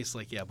 it tastes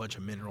like a bunch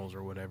of minerals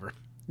or whatever.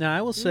 Now,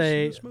 I will It was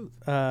say, smooth.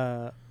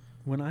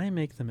 when I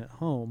make them at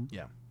home,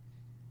 Yeah.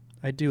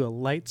 I do a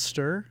light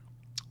stir.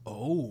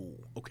 Oh,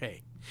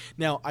 okay.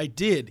 Now I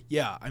did,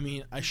 I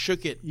mean, I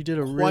shook it. You did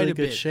a quite really a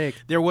good bit. shake.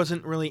 There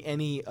wasn't really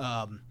any.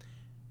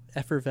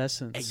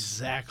 Effervescence.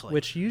 Exactly.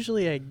 Which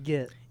usually I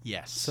get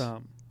yes,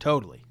 some,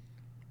 totally.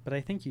 but I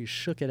think you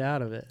shook it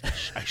out of it.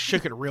 I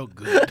shook it real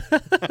good.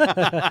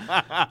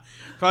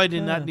 Probably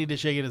did not need to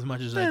shake it as much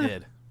as I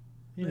did.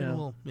 You know.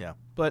 Well, yeah,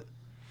 but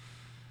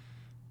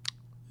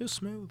it was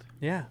smooth.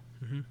 Yeah.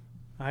 Mhm.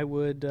 I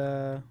would.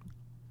 I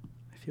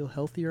feel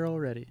healthier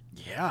already.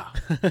 Yeah,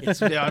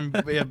 I'm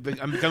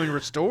becoming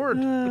restored.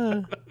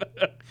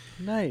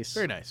 Nice.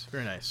 Very nice,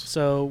 very nice.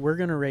 So we're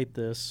gonna rate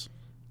this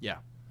Yeah.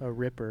 a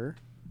ripper.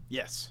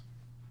 Yes.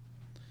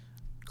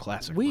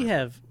 Classic. We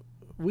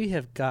ripper.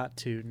 have got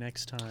to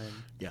next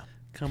time. Yeah.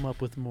 Come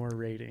up with more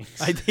ratings.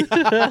 Oh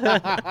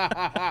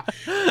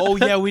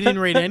yeah, we didn't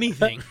rate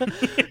anything.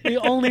 The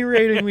only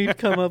rating we've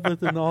come up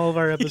with in all of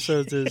our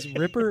episodes is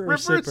Ripper or Ripper or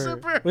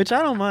Sipper, Sipper. which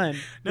I don't mind.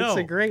 No. It's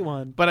a great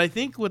one. But I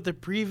think with the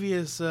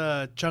previous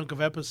chunk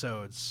of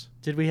episodes,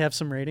 Did we have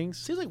some ratings?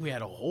 seems like we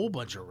had a whole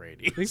bunch of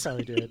ratings. We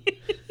probably did.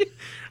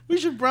 We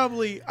should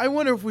probably. I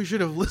wonder if we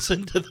should have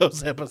listened to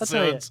those tell you.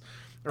 episodes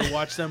or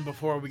watched them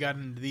before we got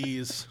into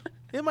these.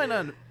 It might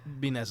not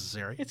be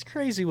necessary. It's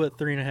crazy what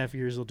 3.5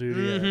 years will do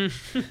to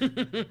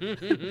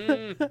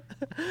you.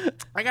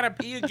 I gotta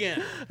pee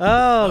again.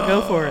 Oh,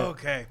 go for it.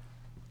 Okay.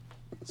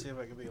 Let's see if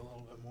I can be a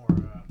little bit more.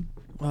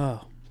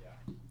 Oh.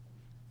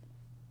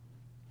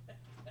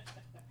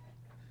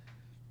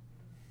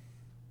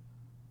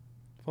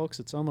 Folks,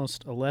 it's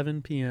almost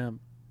 11 p.m.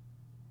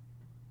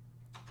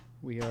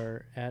 We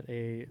are at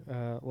a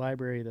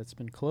library that's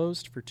been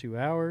closed for 2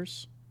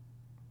 hours.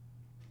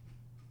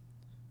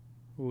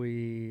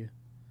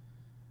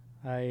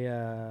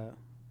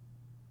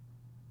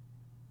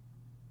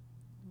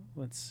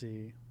 Let's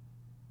see.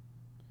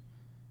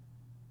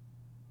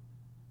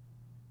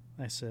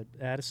 I said,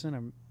 Addison,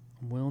 I'm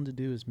willing to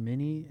do as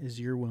many as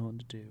you're willing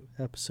to do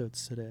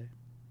episodes today.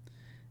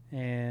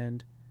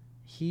 And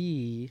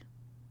he,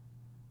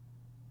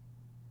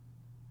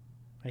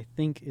 I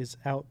think, is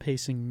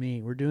outpacing me.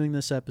 We're doing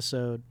this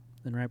episode,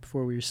 and right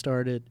before we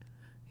started,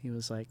 he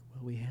was like,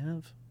 well, we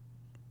have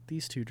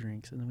these 2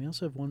 drinks, and then we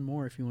also have one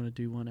more if you want to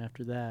do one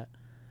after that.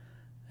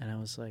 And I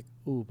was like,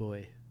 oh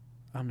boy,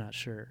 I'm not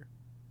sure.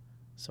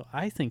 So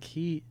I think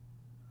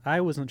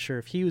I wasn't sure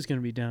if he was going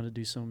to be down to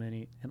do so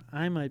many, and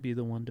I might be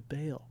the one to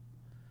bail.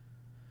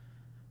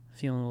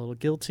 Feeling a little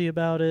guilty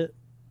about it.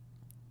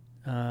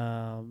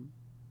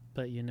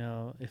 But, you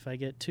know, if I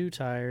get too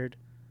tired,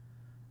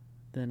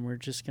 then we're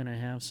just going to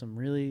have some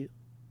really,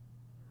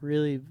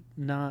 really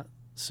not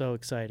so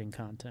exciting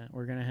content.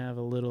 We're going to have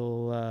a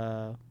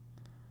little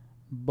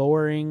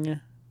boring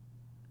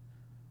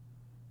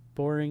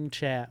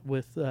chat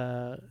with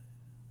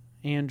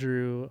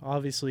Andrew.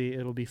 Obviously,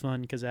 it'll be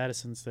fun because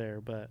Addison's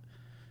there, but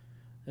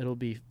it'll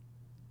be,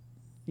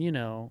 you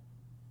know,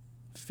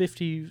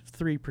 53%,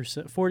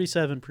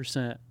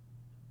 47%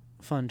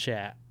 fun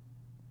chat.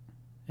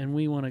 And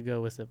we want to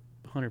go with a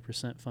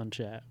 100% fun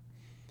chat.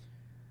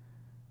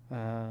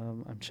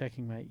 I'm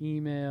checking my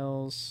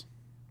emails.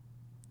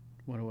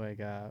 What do I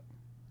got?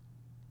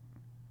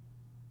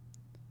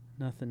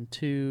 Nothing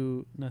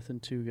too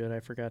good. I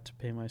forgot to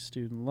pay my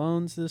student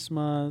loans this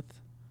month.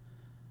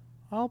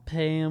 I'll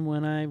pay them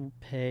when I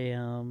pay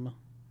them.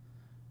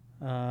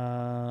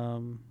 I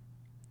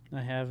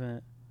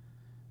haven't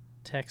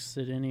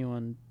texted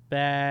anyone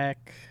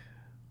back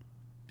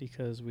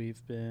because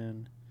we've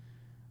been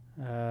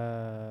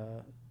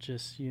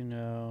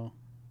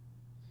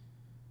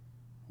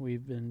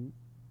we've been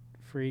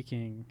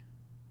freaking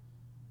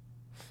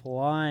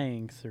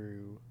flying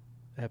through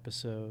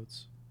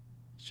episodes.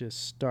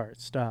 Just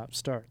start, stop.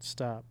 It's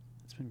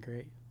been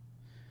great.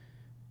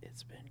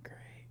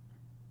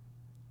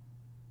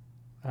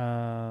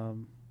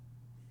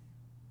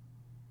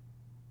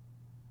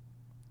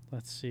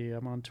 Let's see.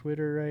 I'm on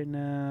Twitter right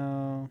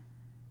now.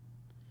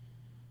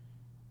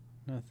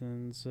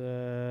 Nothing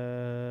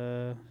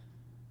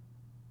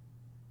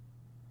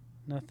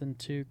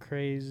too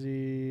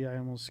crazy. I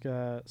almost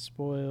got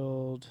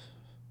spoiled.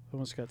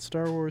 Almost got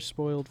Star Wars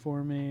spoiled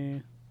for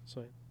me. So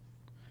I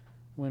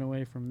went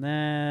away from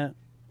that.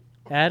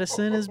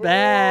 Addison is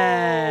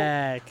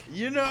back.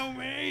 You know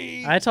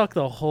me. I talked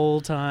the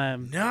whole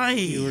time. Nice.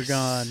 You were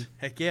gone.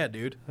 Heck yeah,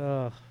 dude.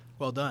 Oh,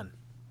 Well done.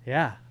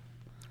 yeah.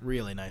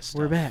 Really nice stuff.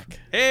 We're back.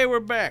 Hey, we're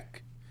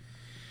back.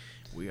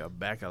 We are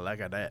back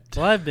like that.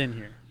 Well, I've been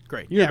here.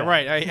 Great. You're yeah,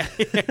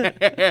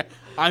 back. right.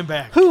 I'm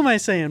back. Who am I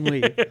saying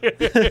we? All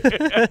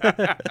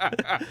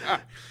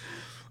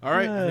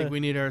right. I think we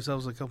need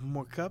ourselves a couple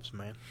more cups,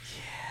 man.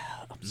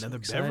 Yeah. Another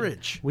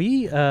beverage.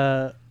 We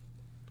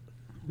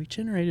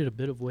generated a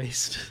bit of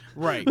waste.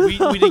 Right. We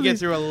did get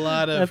through a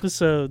lot of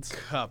episodes.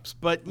 cups,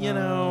 but, you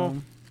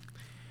know.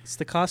 It's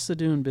the cost of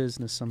doing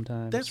business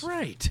sometimes. That's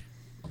right.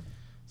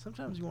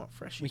 Sometimes you want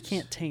freshies. We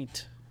can't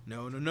taint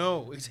No.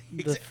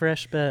 the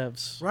fresh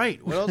bevs.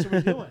 Right. What else are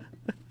we doing?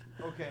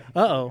 Okay.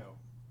 Uh-oh.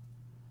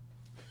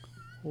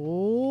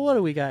 What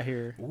do we got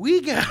here?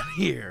 We got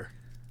here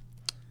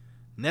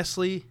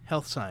Nestle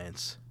Health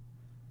Science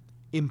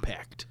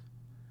Impact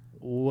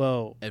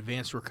Whoa.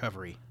 Advanced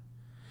Recovery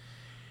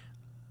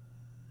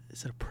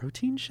Is it a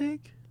protein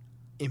shake?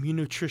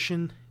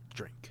 Immunutrition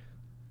Drink.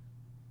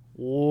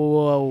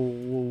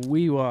 Whoa.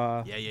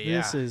 Wee-wah.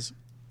 Yeah. This is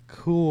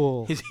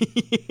cool.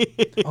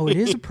 Oh, it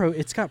is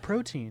it's got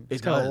protein.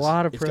 It's got a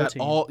lot of protein. It's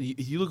got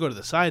you look over to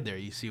the side there,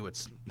 you see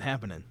what's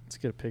happening. Let's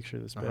get a picture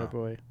of this bad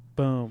boy.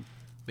 Boom.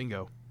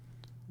 Bingo.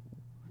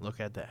 Look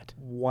at that.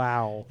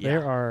 Wow.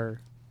 Yeah.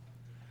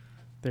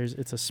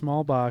 It's a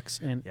small box,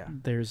 and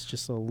there's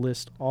just a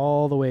list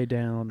all the way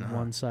down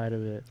one side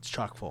of it. It's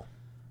chock full.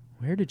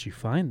 Where did you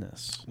find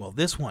this? Well,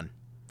 this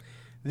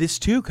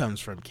too comes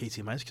from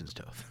Casey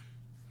Meiskenstoth.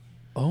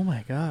 Oh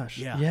my gosh.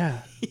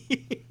 Yeah.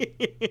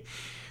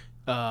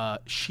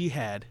 She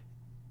had,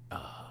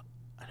 I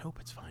hope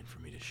it's fine for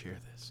me to share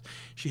this.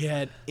 She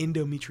had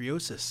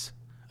endometriosis.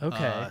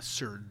 Okay.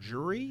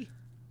 Surgery,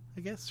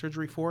 I guess.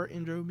 Surgery for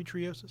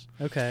endometriosis.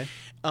 Okay.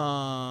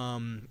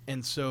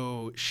 And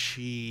so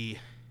she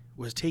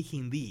was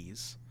taking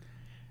these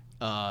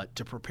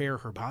to prepare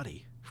her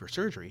body for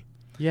surgery.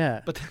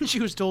 Yeah. But then she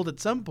was told at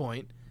some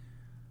point,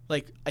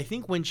 like, I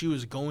think when she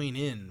was going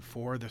in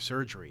for the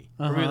surgery,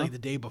 probably like the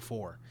day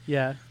before.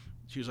 Yeah.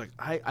 She was like,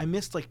 I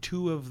missed like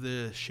 2 of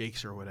the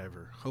shakes or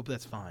whatever. Hope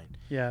that's fine.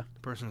 Yeah. The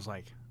person's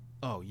like,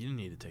 oh, you didn't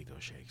need to take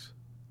those shakes.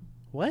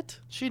 What?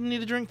 She didn't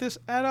need to drink this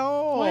at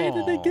all. Why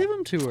did they give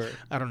them to her?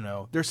 I don't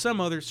know. There's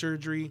some other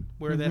surgery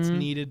where that's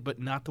needed, but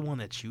not the one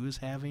that she was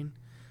having.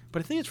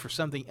 But I think it's for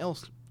something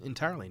else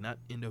entirely, not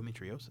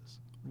endometriosis.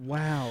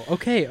 Wow.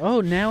 Okay. Oh,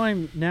 now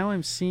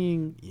I'm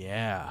seeing.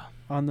 Yeah.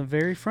 On the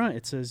very front,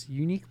 it says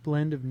unique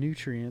blend of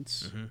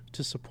nutrients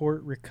to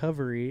support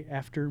recovery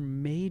after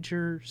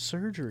major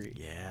surgery.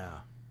 Yeah.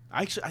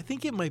 Actually, I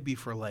think it might be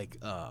for like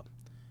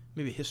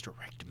maybe a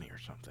hysterectomy or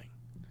something.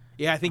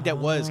 Yeah, I think that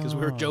was because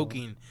we were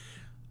joking.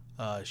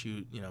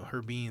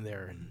 Her being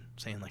there and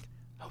saying like,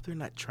 I hope they're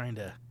not trying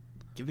to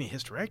give me a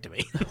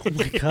hysterectomy. Oh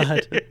my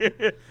God.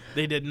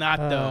 They did not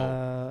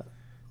though.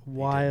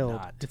 Wild.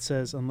 Not. It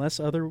says unless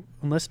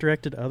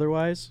directed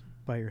otherwise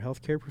by your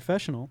healthcare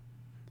professional,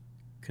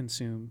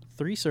 consume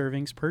 3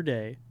 servings per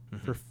day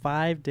for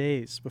 5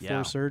 days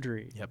before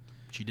surgery. Yep.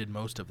 She did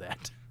most of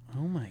that.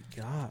 Oh my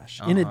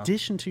gosh. In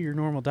addition to your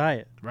normal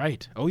diet.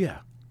 Right. Oh yeah.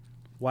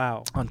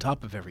 Wow. On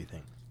top of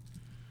everything.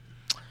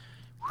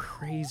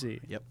 Crazy.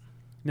 Yep.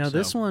 Now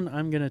this one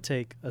I'm going to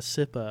take a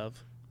sip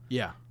of.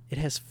 Yeah. It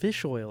has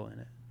fish oil in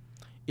it.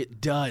 It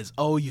does.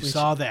 Oh, you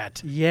saw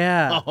that.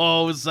 Yeah.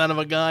 Oh, son of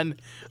a gun.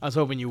 I was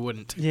hoping you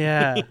wouldn't.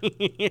 Yeah.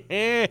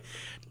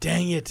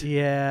 Dang it.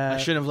 Yeah. I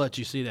shouldn't have let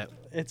you see that.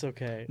 It's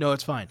okay. No,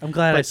 it's fine. I'm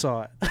glad I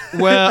saw it.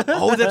 Well,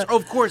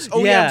 of course.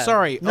 Oh, yeah, I'm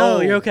sorry. No,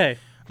 you're okay.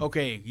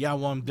 Okay, yeah,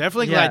 well, I'm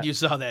definitely glad you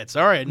saw that.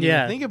 Sorry, I didn't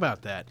even think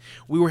about that.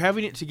 We were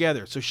having it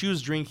together, so she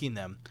was drinking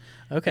them.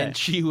 Okay. And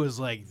she was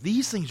like,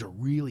 these things are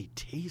really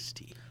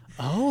tasty.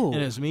 Oh.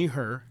 And it's me,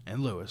 her,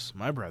 and Lewis,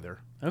 my brother,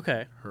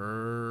 Okay.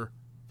 her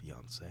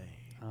fiance.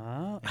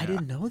 I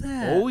didn't know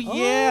that. Oh,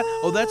 yeah.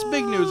 Oh, that's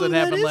big news that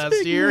happened is last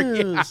big year.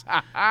 news.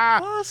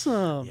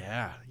 Awesome.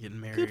 Yeah, getting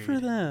married. Good for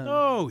them.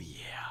 Oh,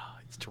 yeah.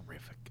 It's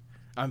terrific.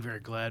 I'm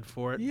very glad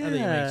for it. I think it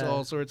makes Yeah.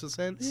 all sorts of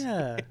sense.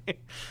 Yeah. We're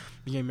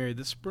getting married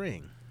this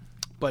spring.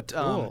 But,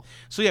 Cool.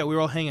 so yeah, we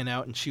were all hanging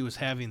out, and she was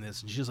having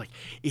this, and she was like,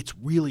 it's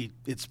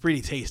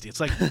pretty tasty. It's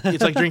like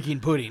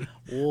drinking pudding.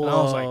 Whoa. And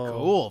I was like,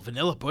 cool,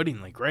 vanilla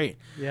pudding, like, great.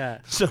 Yeah.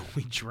 So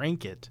we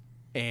drank it,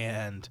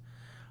 and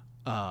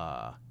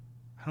I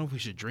don't know if we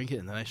should drink it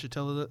and then I should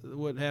tell her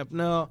what happened.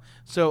 No.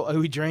 So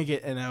we drank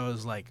it, and I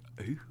was like,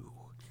 ooh.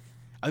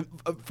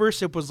 First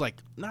sip was like,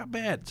 not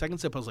bad. Second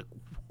sip, I was like,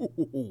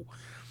 ooh,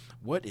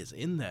 what is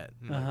in that?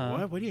 And I'm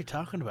like, what are you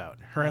talking about?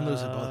 Her and Lewis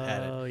had both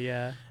had it. Oh,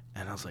 yeah.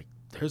 And I was like,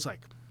 tastes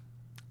like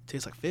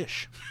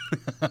fish.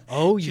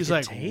 Oh, you She's could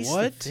like, taste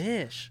what? the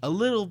fish. A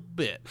little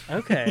bit.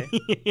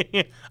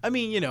 Okay. I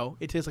mean,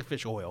 it tastes like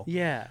fish oil.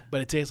 Yeah.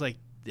 But it tastes like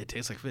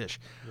fish.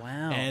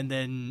 Wow. And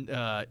then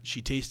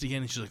she tasted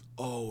again, and she's like,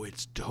 "Oh,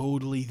 it's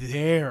totally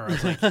there." I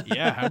was like,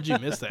 "Yeah, how did you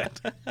miss that?"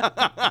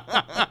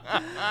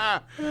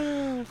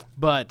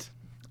 But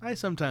I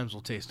sometimes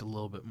will taste a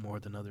little bit more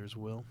than others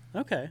will.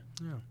 Okay.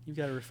 Yeah. You've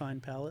got a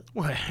refined palate.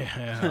 Well,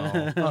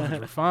 not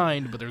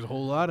refined, but there's a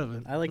whole lot of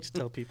it. I like to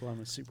tell people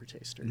I'm a super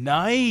taster.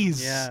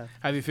 Nice. Yeah.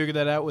 Have you figured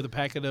that out with a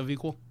packet of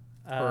Equal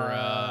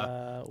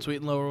or Sweet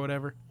and Low or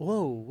whatever?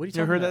 Whoa, what are you You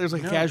talking ever heard about? that? There's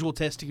like No. a casual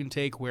test you can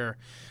take where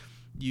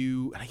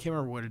and I can't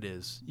remember what it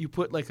is. You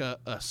put like a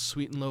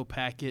Sweet and Low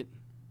packet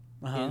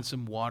in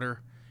some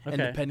water, and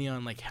Okay. depending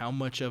on like how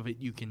much of it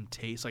you can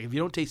taste, like if you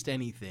don't taste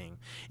anything,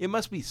 it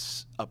must be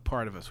a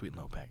part of a Sweet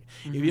and Low packet.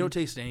 If you don't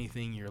taste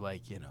anything, you're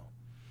like, you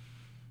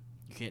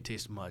can't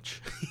taste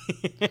much.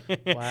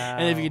 Wow.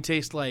 And if you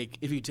taste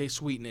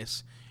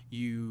sweetness,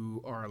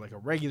 you are like a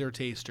regular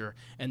taster,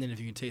 and then if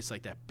you can taste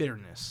like that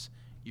bitterness,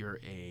 you're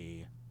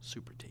a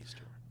super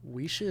taster.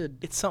 We should.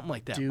 It's something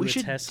like that. Do We a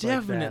should test like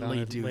that definitely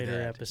on a do later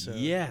that. episode.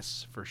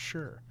 Yes, for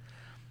sure.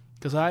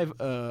 Because I've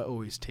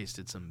always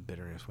tasted some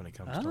bitterness when it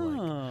comes to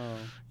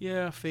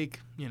like fake,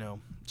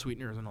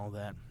 sweeteners and all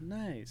that.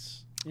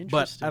 Nice. But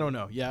Interesting. I don't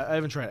know. Yeah, I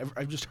haven't tried.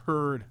 I've just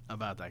heard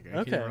about that. I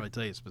Okay. can't really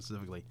tell you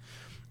specifically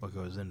what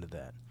goes into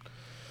that.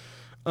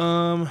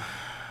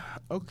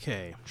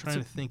 Okay. I'm trying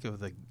to think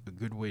of a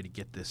good way to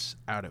get this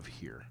out of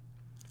here.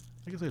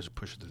 I guess I just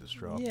push it through the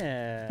straw.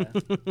 Yeah.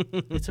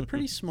 It's a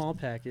pretty small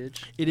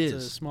package. It It's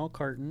is. a small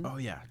carton. Oh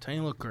yeah, tiny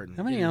little carton.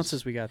 How many It is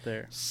ounces we got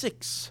there?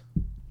 6.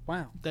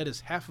 Wow. That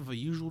is half of a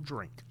usual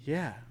drink.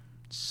 Yeah.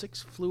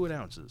 6 fluid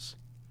ounces,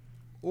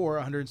 or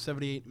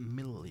 178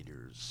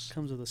 milliliters.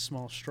 Comes with a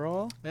small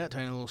straw. Yeah,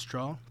 tiny little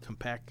straw,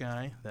 compact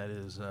guy. That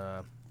is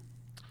Tough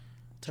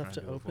trying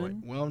to avoid.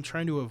 open. Well, I'm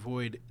trying to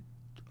avoid.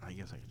 I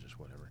guess I could just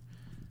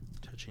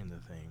touching the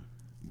thing.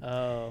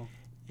 Oh.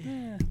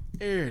 Yeah.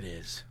 There it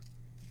is.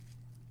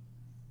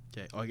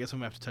 Okay. Oh, I guess I'm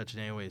gonna have to touch it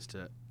anyways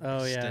to Oh,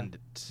 yeah. extend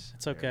it. It's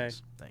There okay.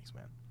 is. Thanks,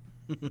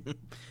 man.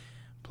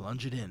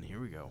 Plunge it in. Here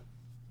we go.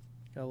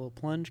 Got a little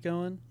plunge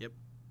going. Yep.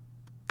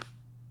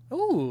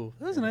 Ooh,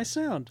 that was a nice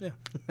sound. Yeah.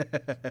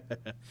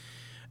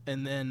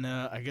 And then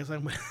I guess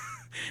I'm gonna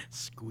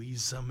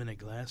squeeze some in a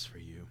glass for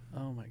you.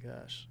 Oh my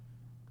gosh.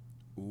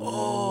 Ooh.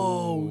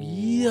 Oh,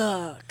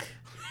 yuck.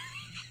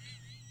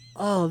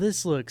 Oh,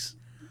 this looks.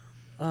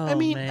 Oh, I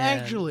mean, man.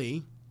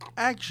 actually,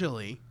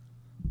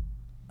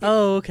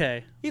 Oh,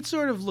 okay. it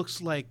sort of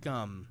looks like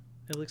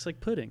It looks like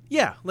pudding.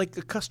 yeah, like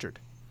a custard.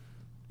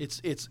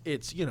 It's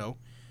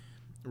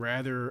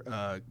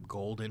rather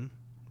golden,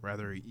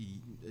 rather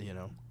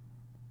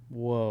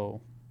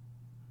Whoa.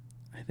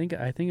 I think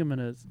I'm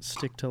gonna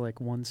stick to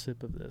like one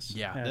sip of this.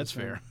 Yeah, as that's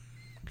fair.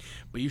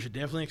 But you should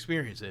definitely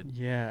experience it.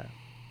 Yeah.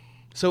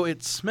 So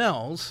it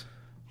smells.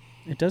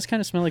 It does kind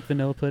of smell like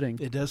vanilla pudding.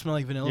 It does smell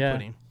like vanilla Yeah.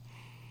 pudding.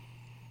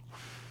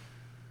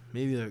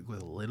 Maybe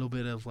with a little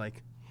bit of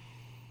like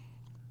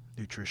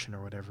nutrition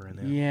or whatever in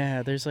there.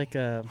 Yeah, there's like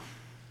a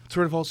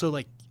Sort of also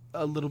like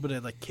a little bit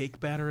of like cake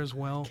batter as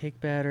well. cake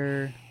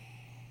batter.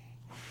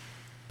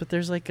 But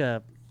there's like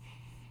a.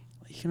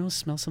 You can almost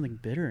smell something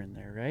bitter in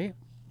there, right?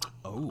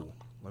 Oh,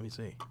 let me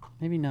see.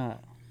 Maybe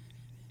not.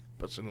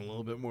 Puts in a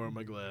little bit more in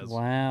my glass.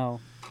 Wow.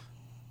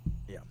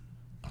 Yeah.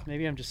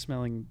 Maybe I'm just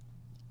smelling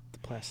the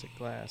plastic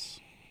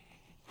glass.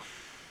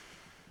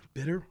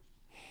 Bitter?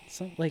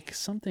 Like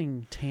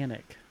something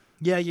tannic.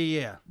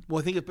 Yeah.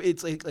 Well, I think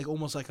it's like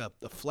almost like a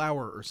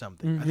flour or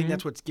something. I think Mhm.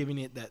 that's what's giving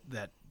it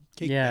that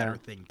cake Yeah. batter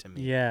thing to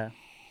me. Yeah.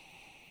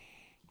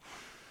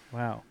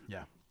 Wow.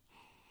 Yeah.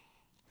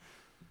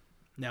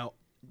 Now,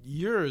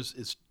 yours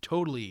is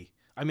totally.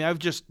 I mean, I've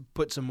just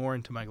put some more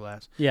into my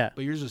glass, Yeah.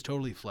 but yours is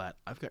totally flat.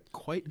 I've got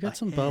quite. You've got a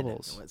some head.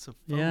 bubbles. It's a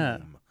foam Yeah.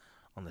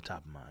 on the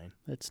top of mine.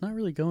 It's not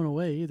really going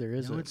away either,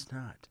 is No, it? it's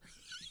not.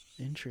 It's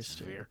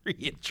Interesting. very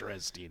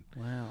interesting.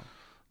 Wow.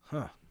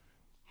 Huh.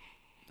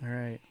 All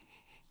right.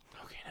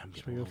 Okay, now I'm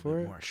Should getting we a go little for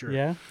bit it? more. Sure.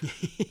 Yeah.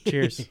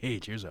 Cheers. Hey,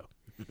 cheers up.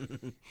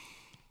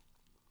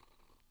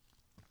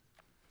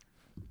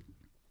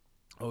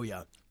 Oh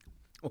yeah.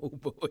 Oh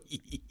boy.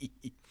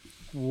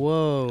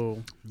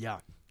 Whoa. Yeah,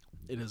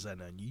 it is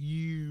an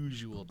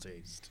unusual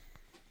taste.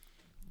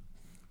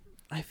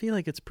 I feel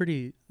like it's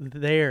pretty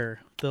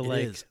there. It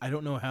is. I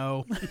don't know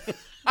how.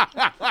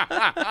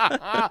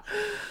 I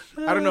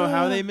don't know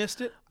how they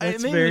missed it.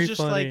 That's Maybe very it was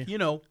just funny.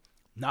 like,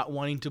 not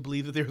wanting to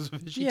believe that there was a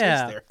fishy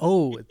Yeah. taste there.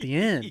 Oh, at the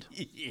end.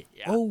 Yeah.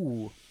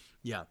 Oh.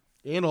 Yeah.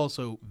 And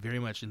also very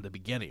much in the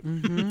beginning.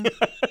 Mm-hmm.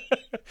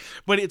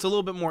 But it's a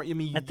little bit more, you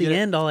At the get it-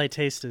 end, all I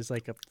taste is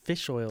like a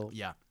fish oil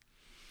Yeah,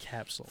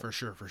 capsule. for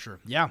sure.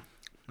 Yeah.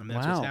 I mean,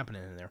 that's Wow. what's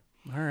happening in there.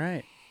 All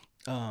right.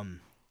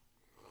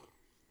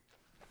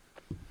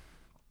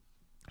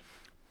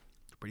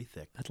 Pretty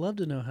thick. I'd love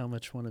to know how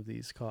much one of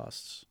these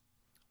costs.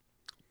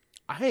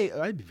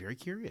 I'd be very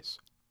curious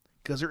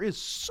because there is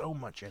so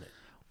much in it.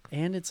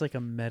 And it's like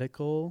a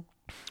medical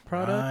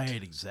product.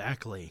 Right,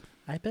 exactly.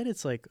 I bet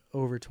it's like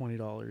over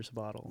 $20 a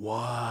bottle.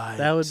 What?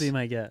 That would be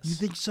my guess. You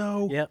think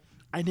so? Yep.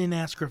 I didn't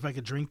ask her if I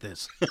could drink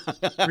this.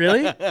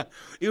 Really?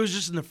 It was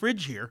just in the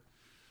fridge here.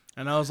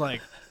 And I was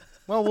like,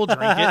 well, we'll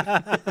drink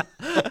it.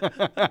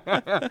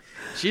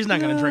 She's not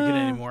going to drink it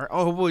anymore.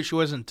 Oh, boy, she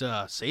wasn't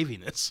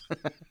saving this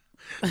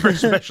for a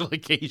special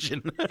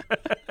occasion.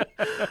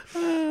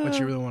 But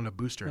she really wanted to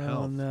boost her Oh,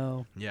 health.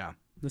 no. Yeah.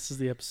 This is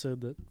the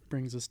episode that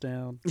brings us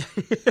down.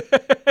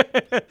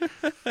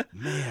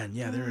 Man,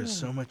 yeah, there is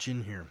so much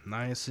in here.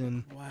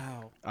 Niacin,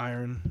 Wow.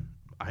 iron,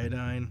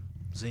 iodine,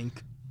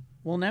 zinc.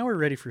 Well, now we're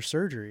ready for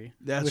surgery.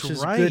 That's which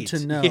is right. good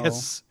to know.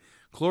 Yes.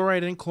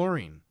 Chloride and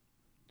chlorine.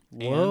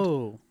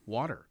 Whoa.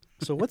 Water.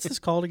 So what's this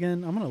called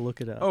again? I'm going to look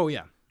it up. Oh,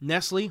 yeah.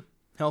 Nestle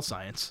Health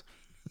Science.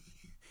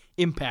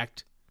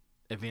 Impact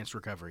Advanced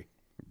Recovery.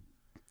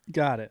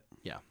 Got it.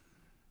 Yeah.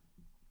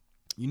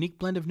 Unique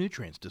blend of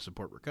nutrients to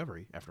support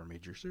recovery after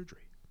major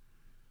surgery.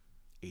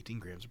 18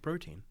 grams of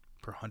protein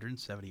per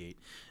 178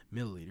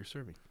 milliliter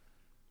serving.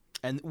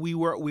 And we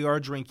are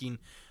drinking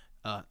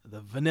the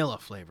vanilla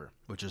flavor,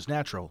 which is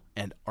natural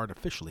and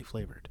artificially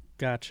flavored.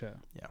 Gotcha.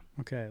 Yeah.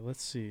 Okay,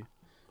 let's see.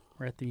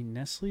 We're at the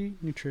Nestle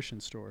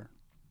Nutrition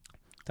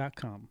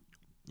Store.com.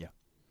 Yeah.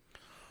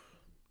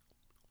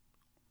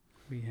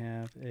 We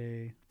have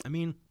an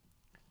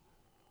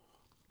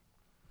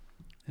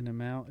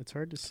amount. It's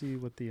hard to see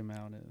what the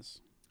amount is.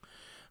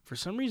 For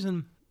some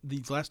reason,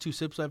 these last two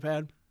sips I've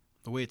had,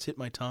 the way it's hit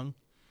my tongue,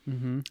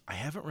 I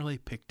haven't really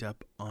picked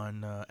up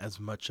on as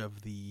much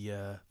of the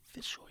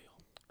fish oil.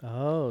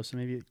 Oh, so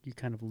maybe you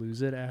kind of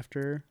lose it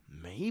after?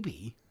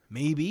 Maybe.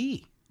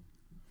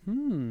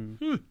 Hmm.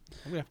 I'm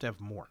going to have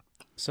more.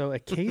 So a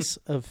case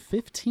of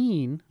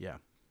 15 Yeah.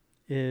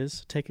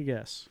 is, take a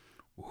guess.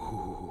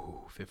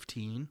 Ooh,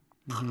 15.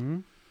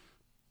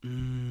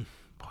 Mm-hmm.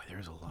 Boy,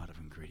 there's a lot of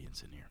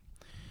ingredients in here.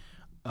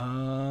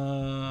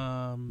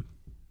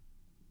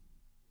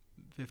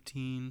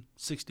 15,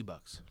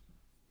 $60.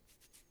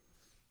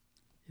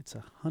 It's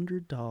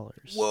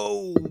 $100.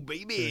 Whoa,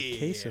 baby. For a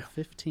case of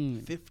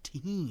 15.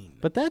 15.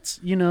 But that's,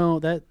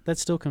 that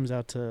still comes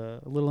out to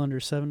a little under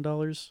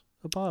 $7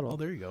 a bottle. Oh,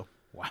 there you go.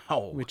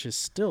 Wow. Which is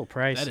still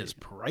pricey. That is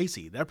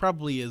pricey. That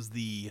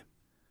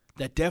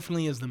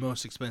definitely is the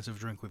most expensive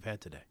drink we've had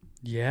today.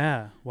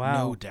 Yeah.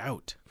 Wow. No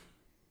doubt.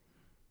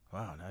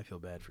 Wow, now I feel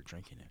bad for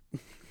drinking it.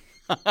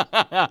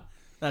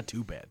 Not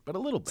too bad, but a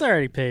little bit. It's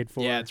already paid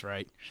for. Yeah, that's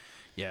right.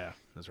 Yeah,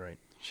 that's right.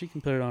 She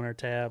can put it on our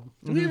tab.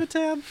 Do we have a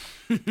tab?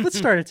 Let's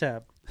start a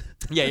tab.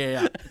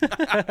 Yeah.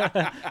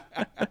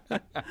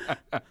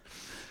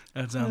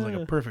 That sounds like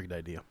a perfect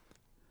idea.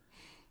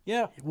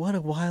 Yeah. What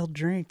a wild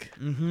drink.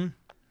 Mm-hmm.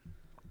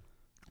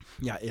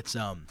 Yeah, it's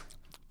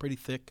pretty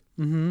thick.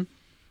 Mm-hmm.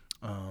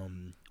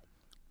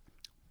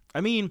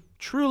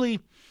 Truly,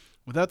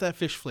 without that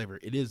fish flavor,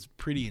 it is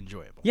pretty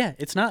enjoyable. Yeah,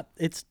 it's not.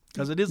 It's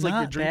Because it is like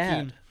you're not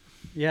drinking. bad.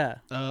 Yeah.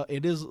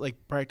 It is like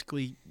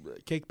practically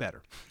cake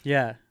batter.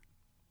 Yeah.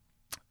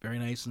 Very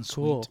nice and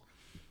sweet. Cool.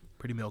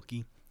 Pretty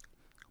milky.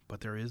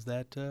 But there is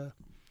that. The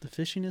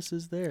fishiness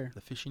is there.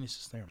 The fishiness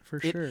is there. For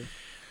sure.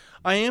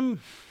 I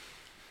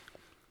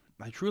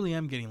truly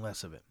am getting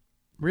less of it.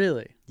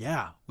 Really?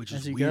 Yeah, which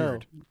As is you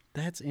weird. go.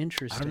 That's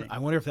interesting. I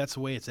wonder if that's the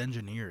way it's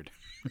engineered.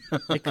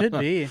 It could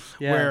be.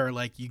 Yeah. Where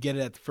like you get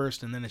it at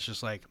first and then it's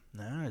just like,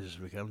 it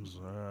just becomes.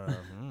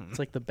 It's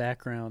like the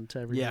background to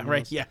everything. Yeah, right.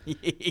 else. Yeah,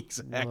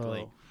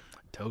 exactly. Whoa.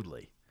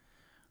 Totally.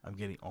 I'm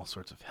getting all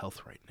sorts of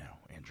health right now,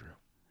 Andrew.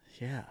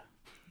 Yeah.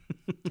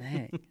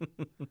 Dang.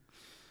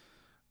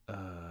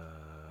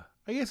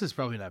 I guess it's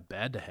probably not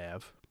bad to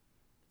have.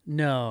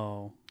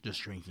 No.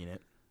 Just drinking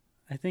it.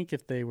 I think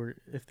if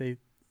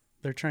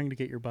they're trying to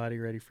get your body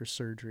ready for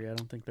surgery. I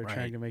don't think they're Right.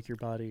 trying to make your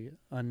body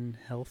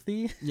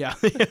unhealthy. Yeah.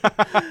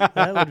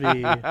 That would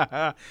be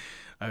I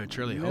would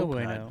truly no hope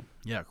bueno. not.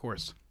 Yeah, of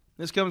course.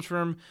 This comes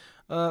from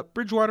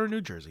Bridgewater,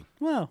 New Jersey.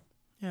 Well,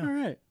 Yeah. all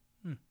right.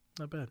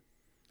 Not bad.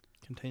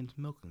 Contains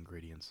milk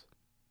ingredients.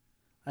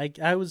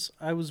 I was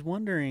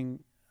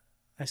wondering.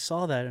 I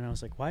saw that and I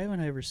was like, why haven't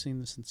I ever seen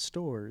this in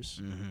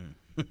stores?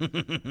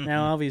 Mm-hmm.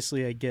 Now,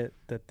 obviously, I get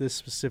that this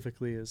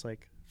specifically is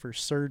like for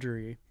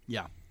surgery,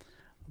 Yeah.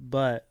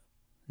 but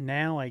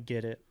now I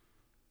get it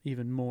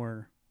even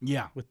more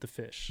Yeah. with the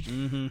fish.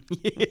 Mm-hmm.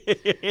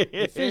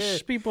 The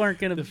fish people aren't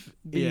going to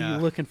be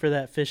looking for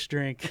that fish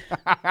drink.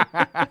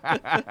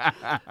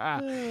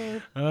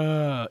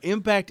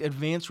 Impact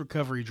Advanced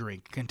Recovery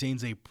Drink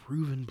contains a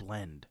proven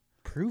blend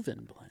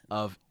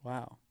of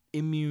Wow.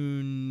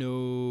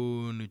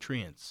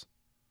 immunonutrients.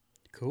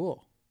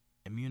 Cool.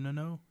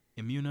 Immunonutrients.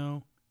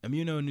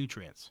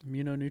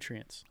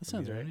 Immunonutrients. That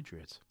sounds right.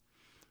 Immunonutrients,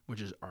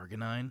 which is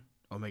arginine,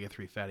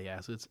 omega-3 fatty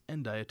acids,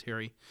 and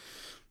dietary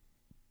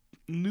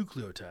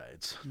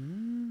nucleotides.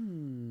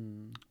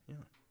 Yeah.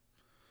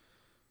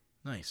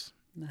 Nice.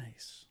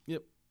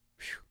 Yep.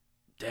 Whew.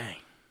 Dang.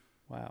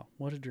 Wow.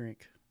 What a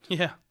drink.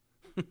 Yeah.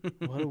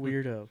 What a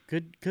weirdo.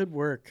 Good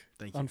work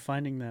Thank on you.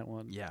 finding that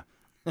one. Yeah.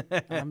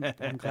 I'm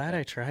glad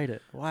I tried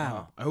it.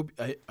 Wow.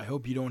 I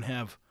hope you don't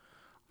have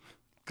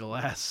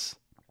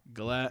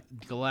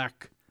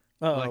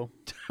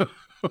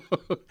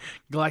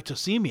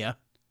galactosemia.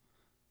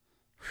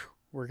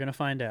 We're going to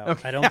find out.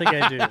 Okay. I don't think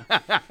I do.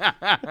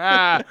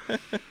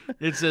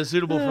 It's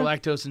suitable for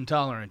lactose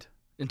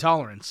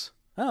intolerance.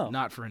 Oh.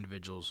 Not for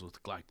individuals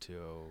with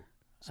galactosemia.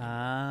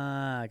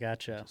 Ah,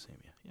 gotcha.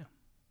 Yeah.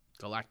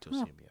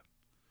 Galactosemia.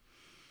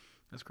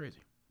 That's crazy.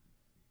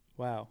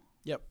 Wow.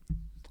 Yep.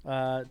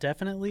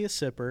 Definitely a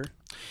sipper.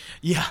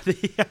 Yeah.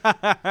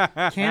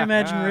 Can't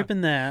imagine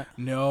ripping that.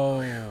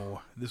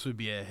 No. This would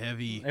be a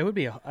heavy... I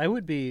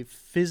would be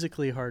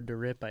physically hard to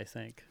rip, I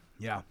think.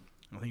 Yeah.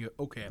 I think,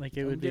 okay. Like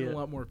it would be a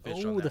lot more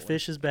fish on Oh, that the one.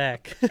 fish is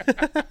back.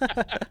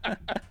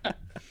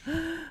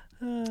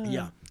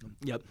 Yeah.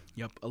 Yep.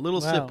 A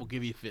little sip will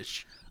give you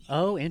fish.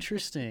 Oh,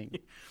 interesting.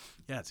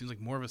 Yeah, it seems like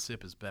more of a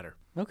sip is better.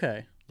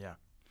 Okay. Yeah.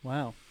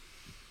 Wow.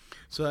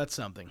 So that's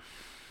something.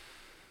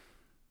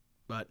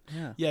 But,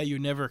 yeah, you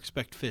never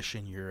expect fish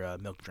in your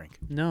milk drink.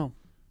 No.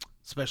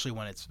 Especially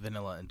when it's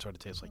vanilla and sort of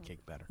tastes like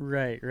cake batter.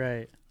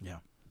 Right. Yeah.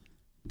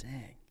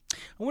 Dang. I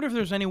wonder if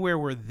there's anywhere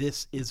where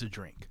this is a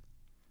drink.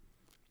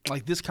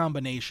 Like, this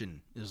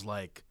combination is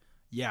like,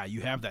 yeah,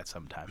 you have that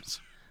sometimes.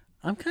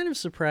 I'm kind of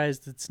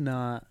surprised it's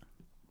not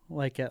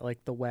like at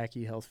like the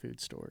wacky health food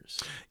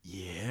stores.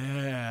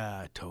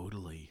 Yeah,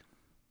 totally.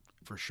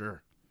 For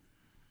sure.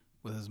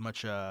 With as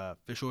much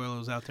fish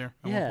oil as out there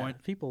at one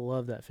point. People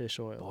love that fish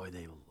oil. Boy,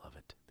 they love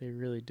it. They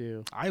really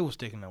do. I was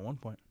taking it at one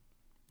point.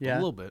 Yeah. A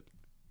little bit.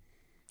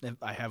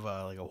 I have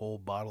like a whole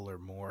bottle or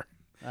more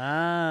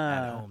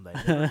at home that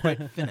I never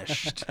quite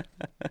finished.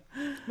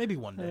 Maybe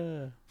one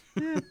day.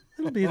 Yeah,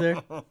 it'll be there.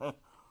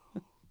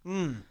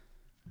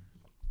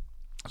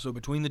 So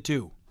between the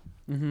two,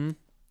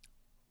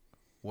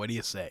 what do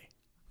you say?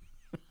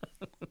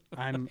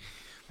 I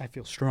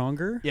feel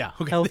stronger. Yeah.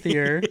 Okay.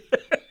 Healthier.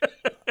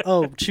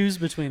 Choose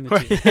between the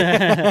two.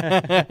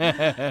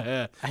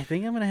 I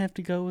think I'm gonna have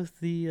to go with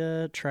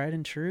the tried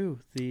and true,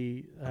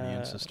 the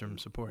immune system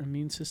support.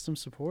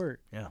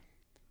 Yeah,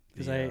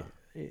 because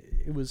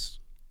it was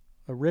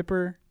a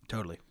ripper.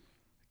 Totally.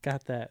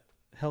 Got that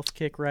health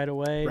kick right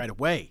away.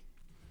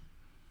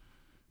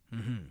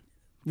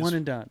 One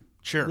and done.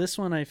 Sure. This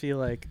one I feel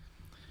like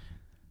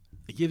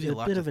it gives you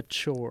a bit of a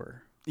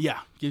chore. Yeah,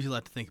 gives you a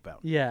lot to think about.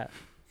 Yeah.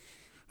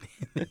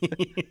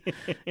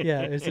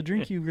 Yeah, it's a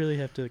drink you really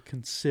have to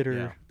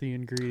consider the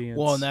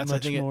ingredients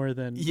much more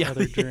than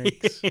other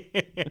drinks.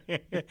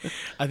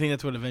 I think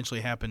that's what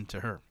eventually happened to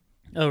her.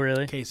 Oh,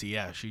 really? Casey,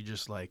 yeah. She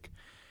just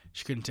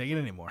she couldn't take it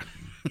anymore.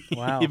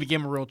 Wow. It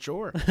became a real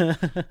chore.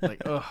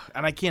 Like, ugh.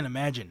 And I can't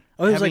imagine.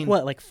 Oh, it was like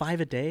what? Like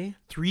 5 a day?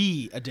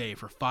 3 a day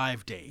for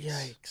 5 days.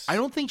 Yikes.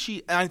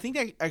 I think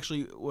that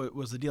actually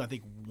was the deal. I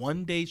think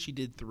one day she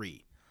did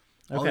 3.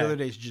 All the other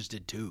days she just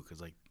did 2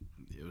 because it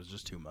was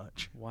just too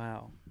much.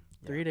 Wow.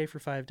 3 a day for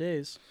 5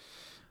 days.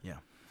 Yeah.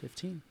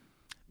 15.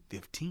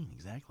 15,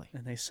 exactly.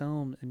 And they sell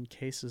them in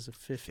cases of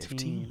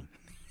 15.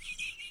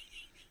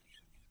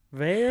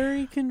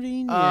 Very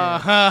convenient.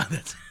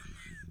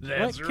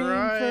 That's what came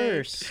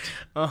first?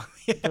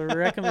 The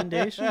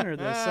recommendation or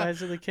the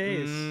size of the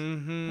case?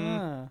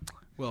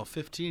 Well,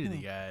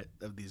 15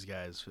 of these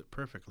guys fit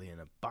perfectly in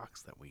a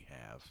box that we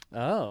have.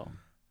 Oh.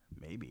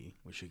 Maybe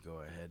we should go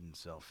ahead and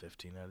sell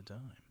 15 at a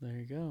time. There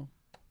you go.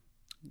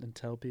 And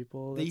tell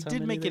people they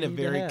did make it a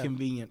very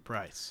convenient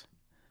price.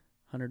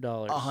 $100.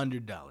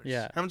 $100.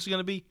 Yeah. How much is it going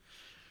to be?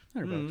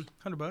 $100.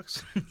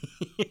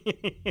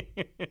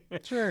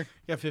 $100. Sure. You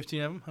got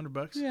 15 of them.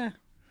 $100. Yeah.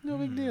 No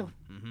big deal.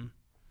 Mm-hmm.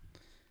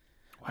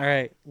 Wow. All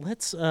right.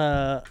 Let's.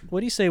 What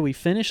do you say we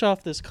finish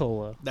off this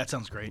cola? That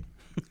sounds great.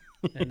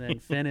 And then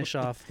finish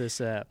off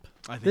this app.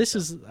 I think this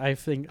is. I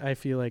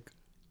feel like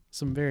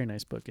some very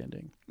nice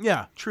bookending.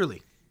 Yeah.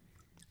 Truly.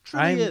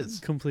 I'm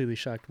is. completely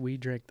shocked. We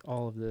drank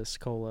all of this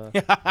cola.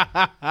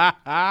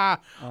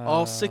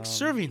 All 6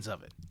 servings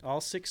of it.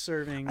 All 6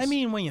 servings. I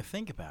mean, when you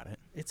think about it.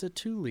 It's a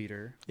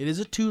 2-liter. It is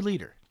a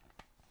 2-liter.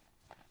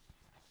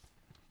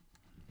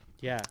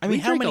 Yeah. I mean,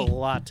 we drank a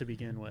lot to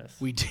begin with.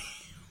 We did.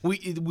 We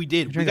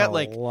did. We got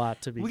a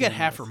lot to begin with. We got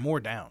half or more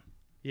down.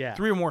 Yeah.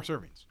 3 or more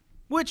servings.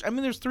 Which, I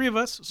mean, there's 3 of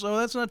us, so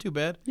that's not too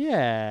bad.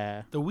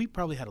 Yeah. Though we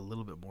probably had a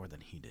little bit more than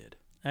he did.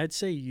 I'd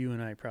say you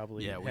and I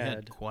probably we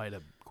had quite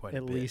a quite a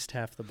at bit. least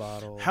half the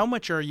bottle. How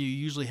much are you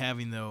usually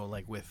having though?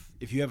 Like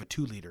if you have a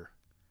 2 liter,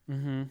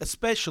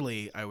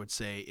 especially I would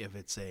say if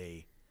it's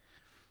a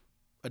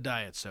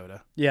diet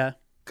soda, Yeah.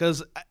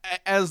 because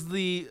as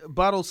the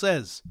bottle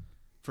says,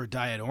 for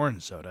diet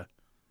orange soda,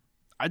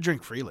 I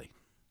drink freely.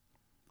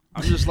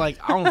 I'm just like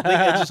I don't think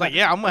it's just like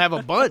I'm gonna have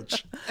a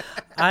bunch.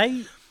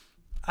 I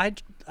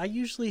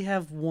usually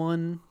have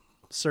one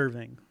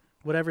serving,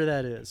 whatever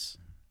that is,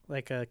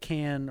 like a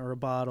can or a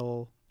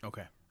bottle.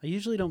 Okay. I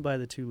usually don't buy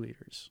the 2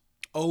 liters.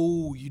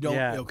 Oh, you don't?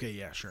 Yeah. Okay,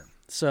 yeah, sure.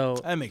 So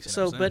That makes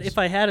so, sense. but if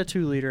I had a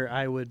 2 liter,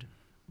 I would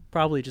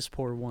probably just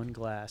pour 1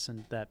 glass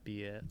and that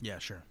be it. Yeah,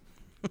 sure.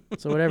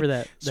 So whatever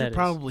that So that is.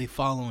 probably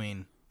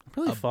following.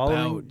 Probably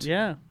following. about-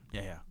 Yeah.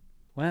 Yeah.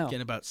 Wow.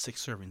 Getting about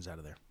 6 servings out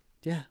of there.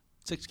 Yeah,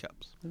 6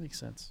 cups. that makes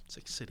sense.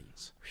 6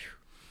 sittings.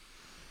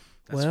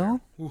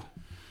 Well, fair. Ooh.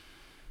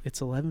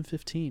 it's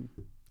 11:15.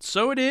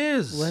 So it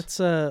is.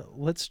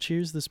 Let's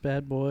cheers this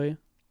bad boy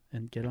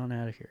and get on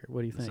out of here.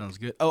 What do you think? Sounds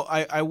good. Oh,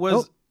 I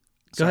was.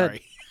 go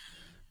ahead.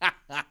 Sorry.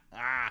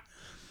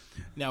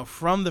 Now,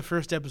 from the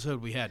first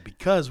episode we had,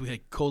 because we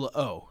had Cola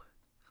O,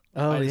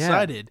 Oh, I yeah.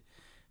 decided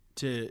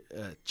to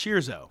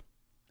Cheers-O.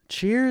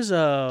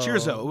 Cheers-O.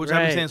 Cheers-O, which I've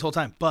right. been saying this whole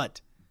time. But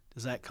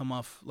does that come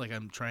off like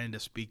I'm trying to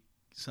speak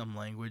some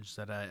language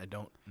that I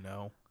don't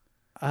know?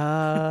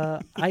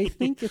 I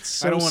think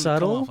it's I so don't want to come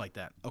subtle off like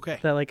that. Okay.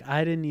 that like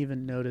I didn't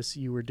even notice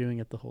you were doing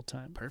it the whole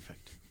time.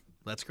 Perfect.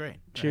 That's great.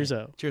 Cheers-O.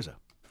 Right. Cheers-O.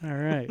 All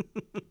right.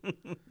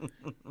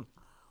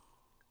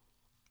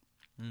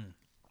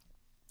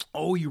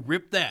 Oh, you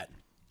ripped that.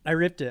 I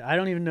ripped it. I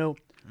don't even know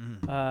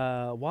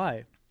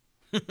why.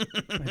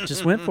 I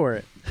just went for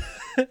it.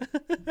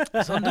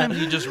 Sometimes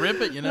you just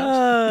rip it, you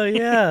know? Oh,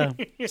 yeah.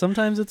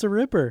 Sometimes it's a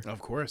ripper. Of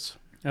course.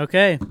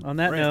 Okay, on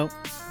that Great. note,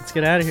 let's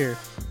get out of here.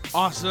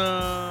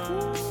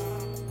 Awesome.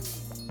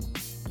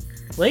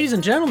 Ladies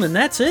and gentlemen,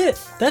 that's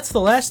it. That's the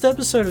last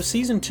episode of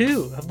Season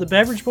 2 of the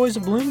Beverage Boys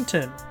of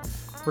Bloomington.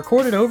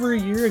 Recorded over a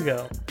year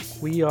ago.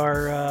 We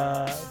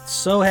are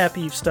so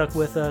happy you've stuck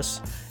with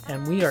us,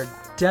 and we are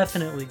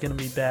definitely going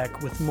to be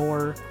back with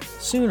more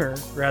sooner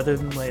rather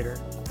than later.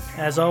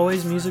 As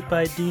always, music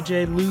by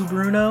DJ Lou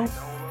Bruno,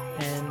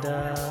 and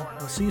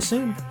we'll see you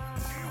soon.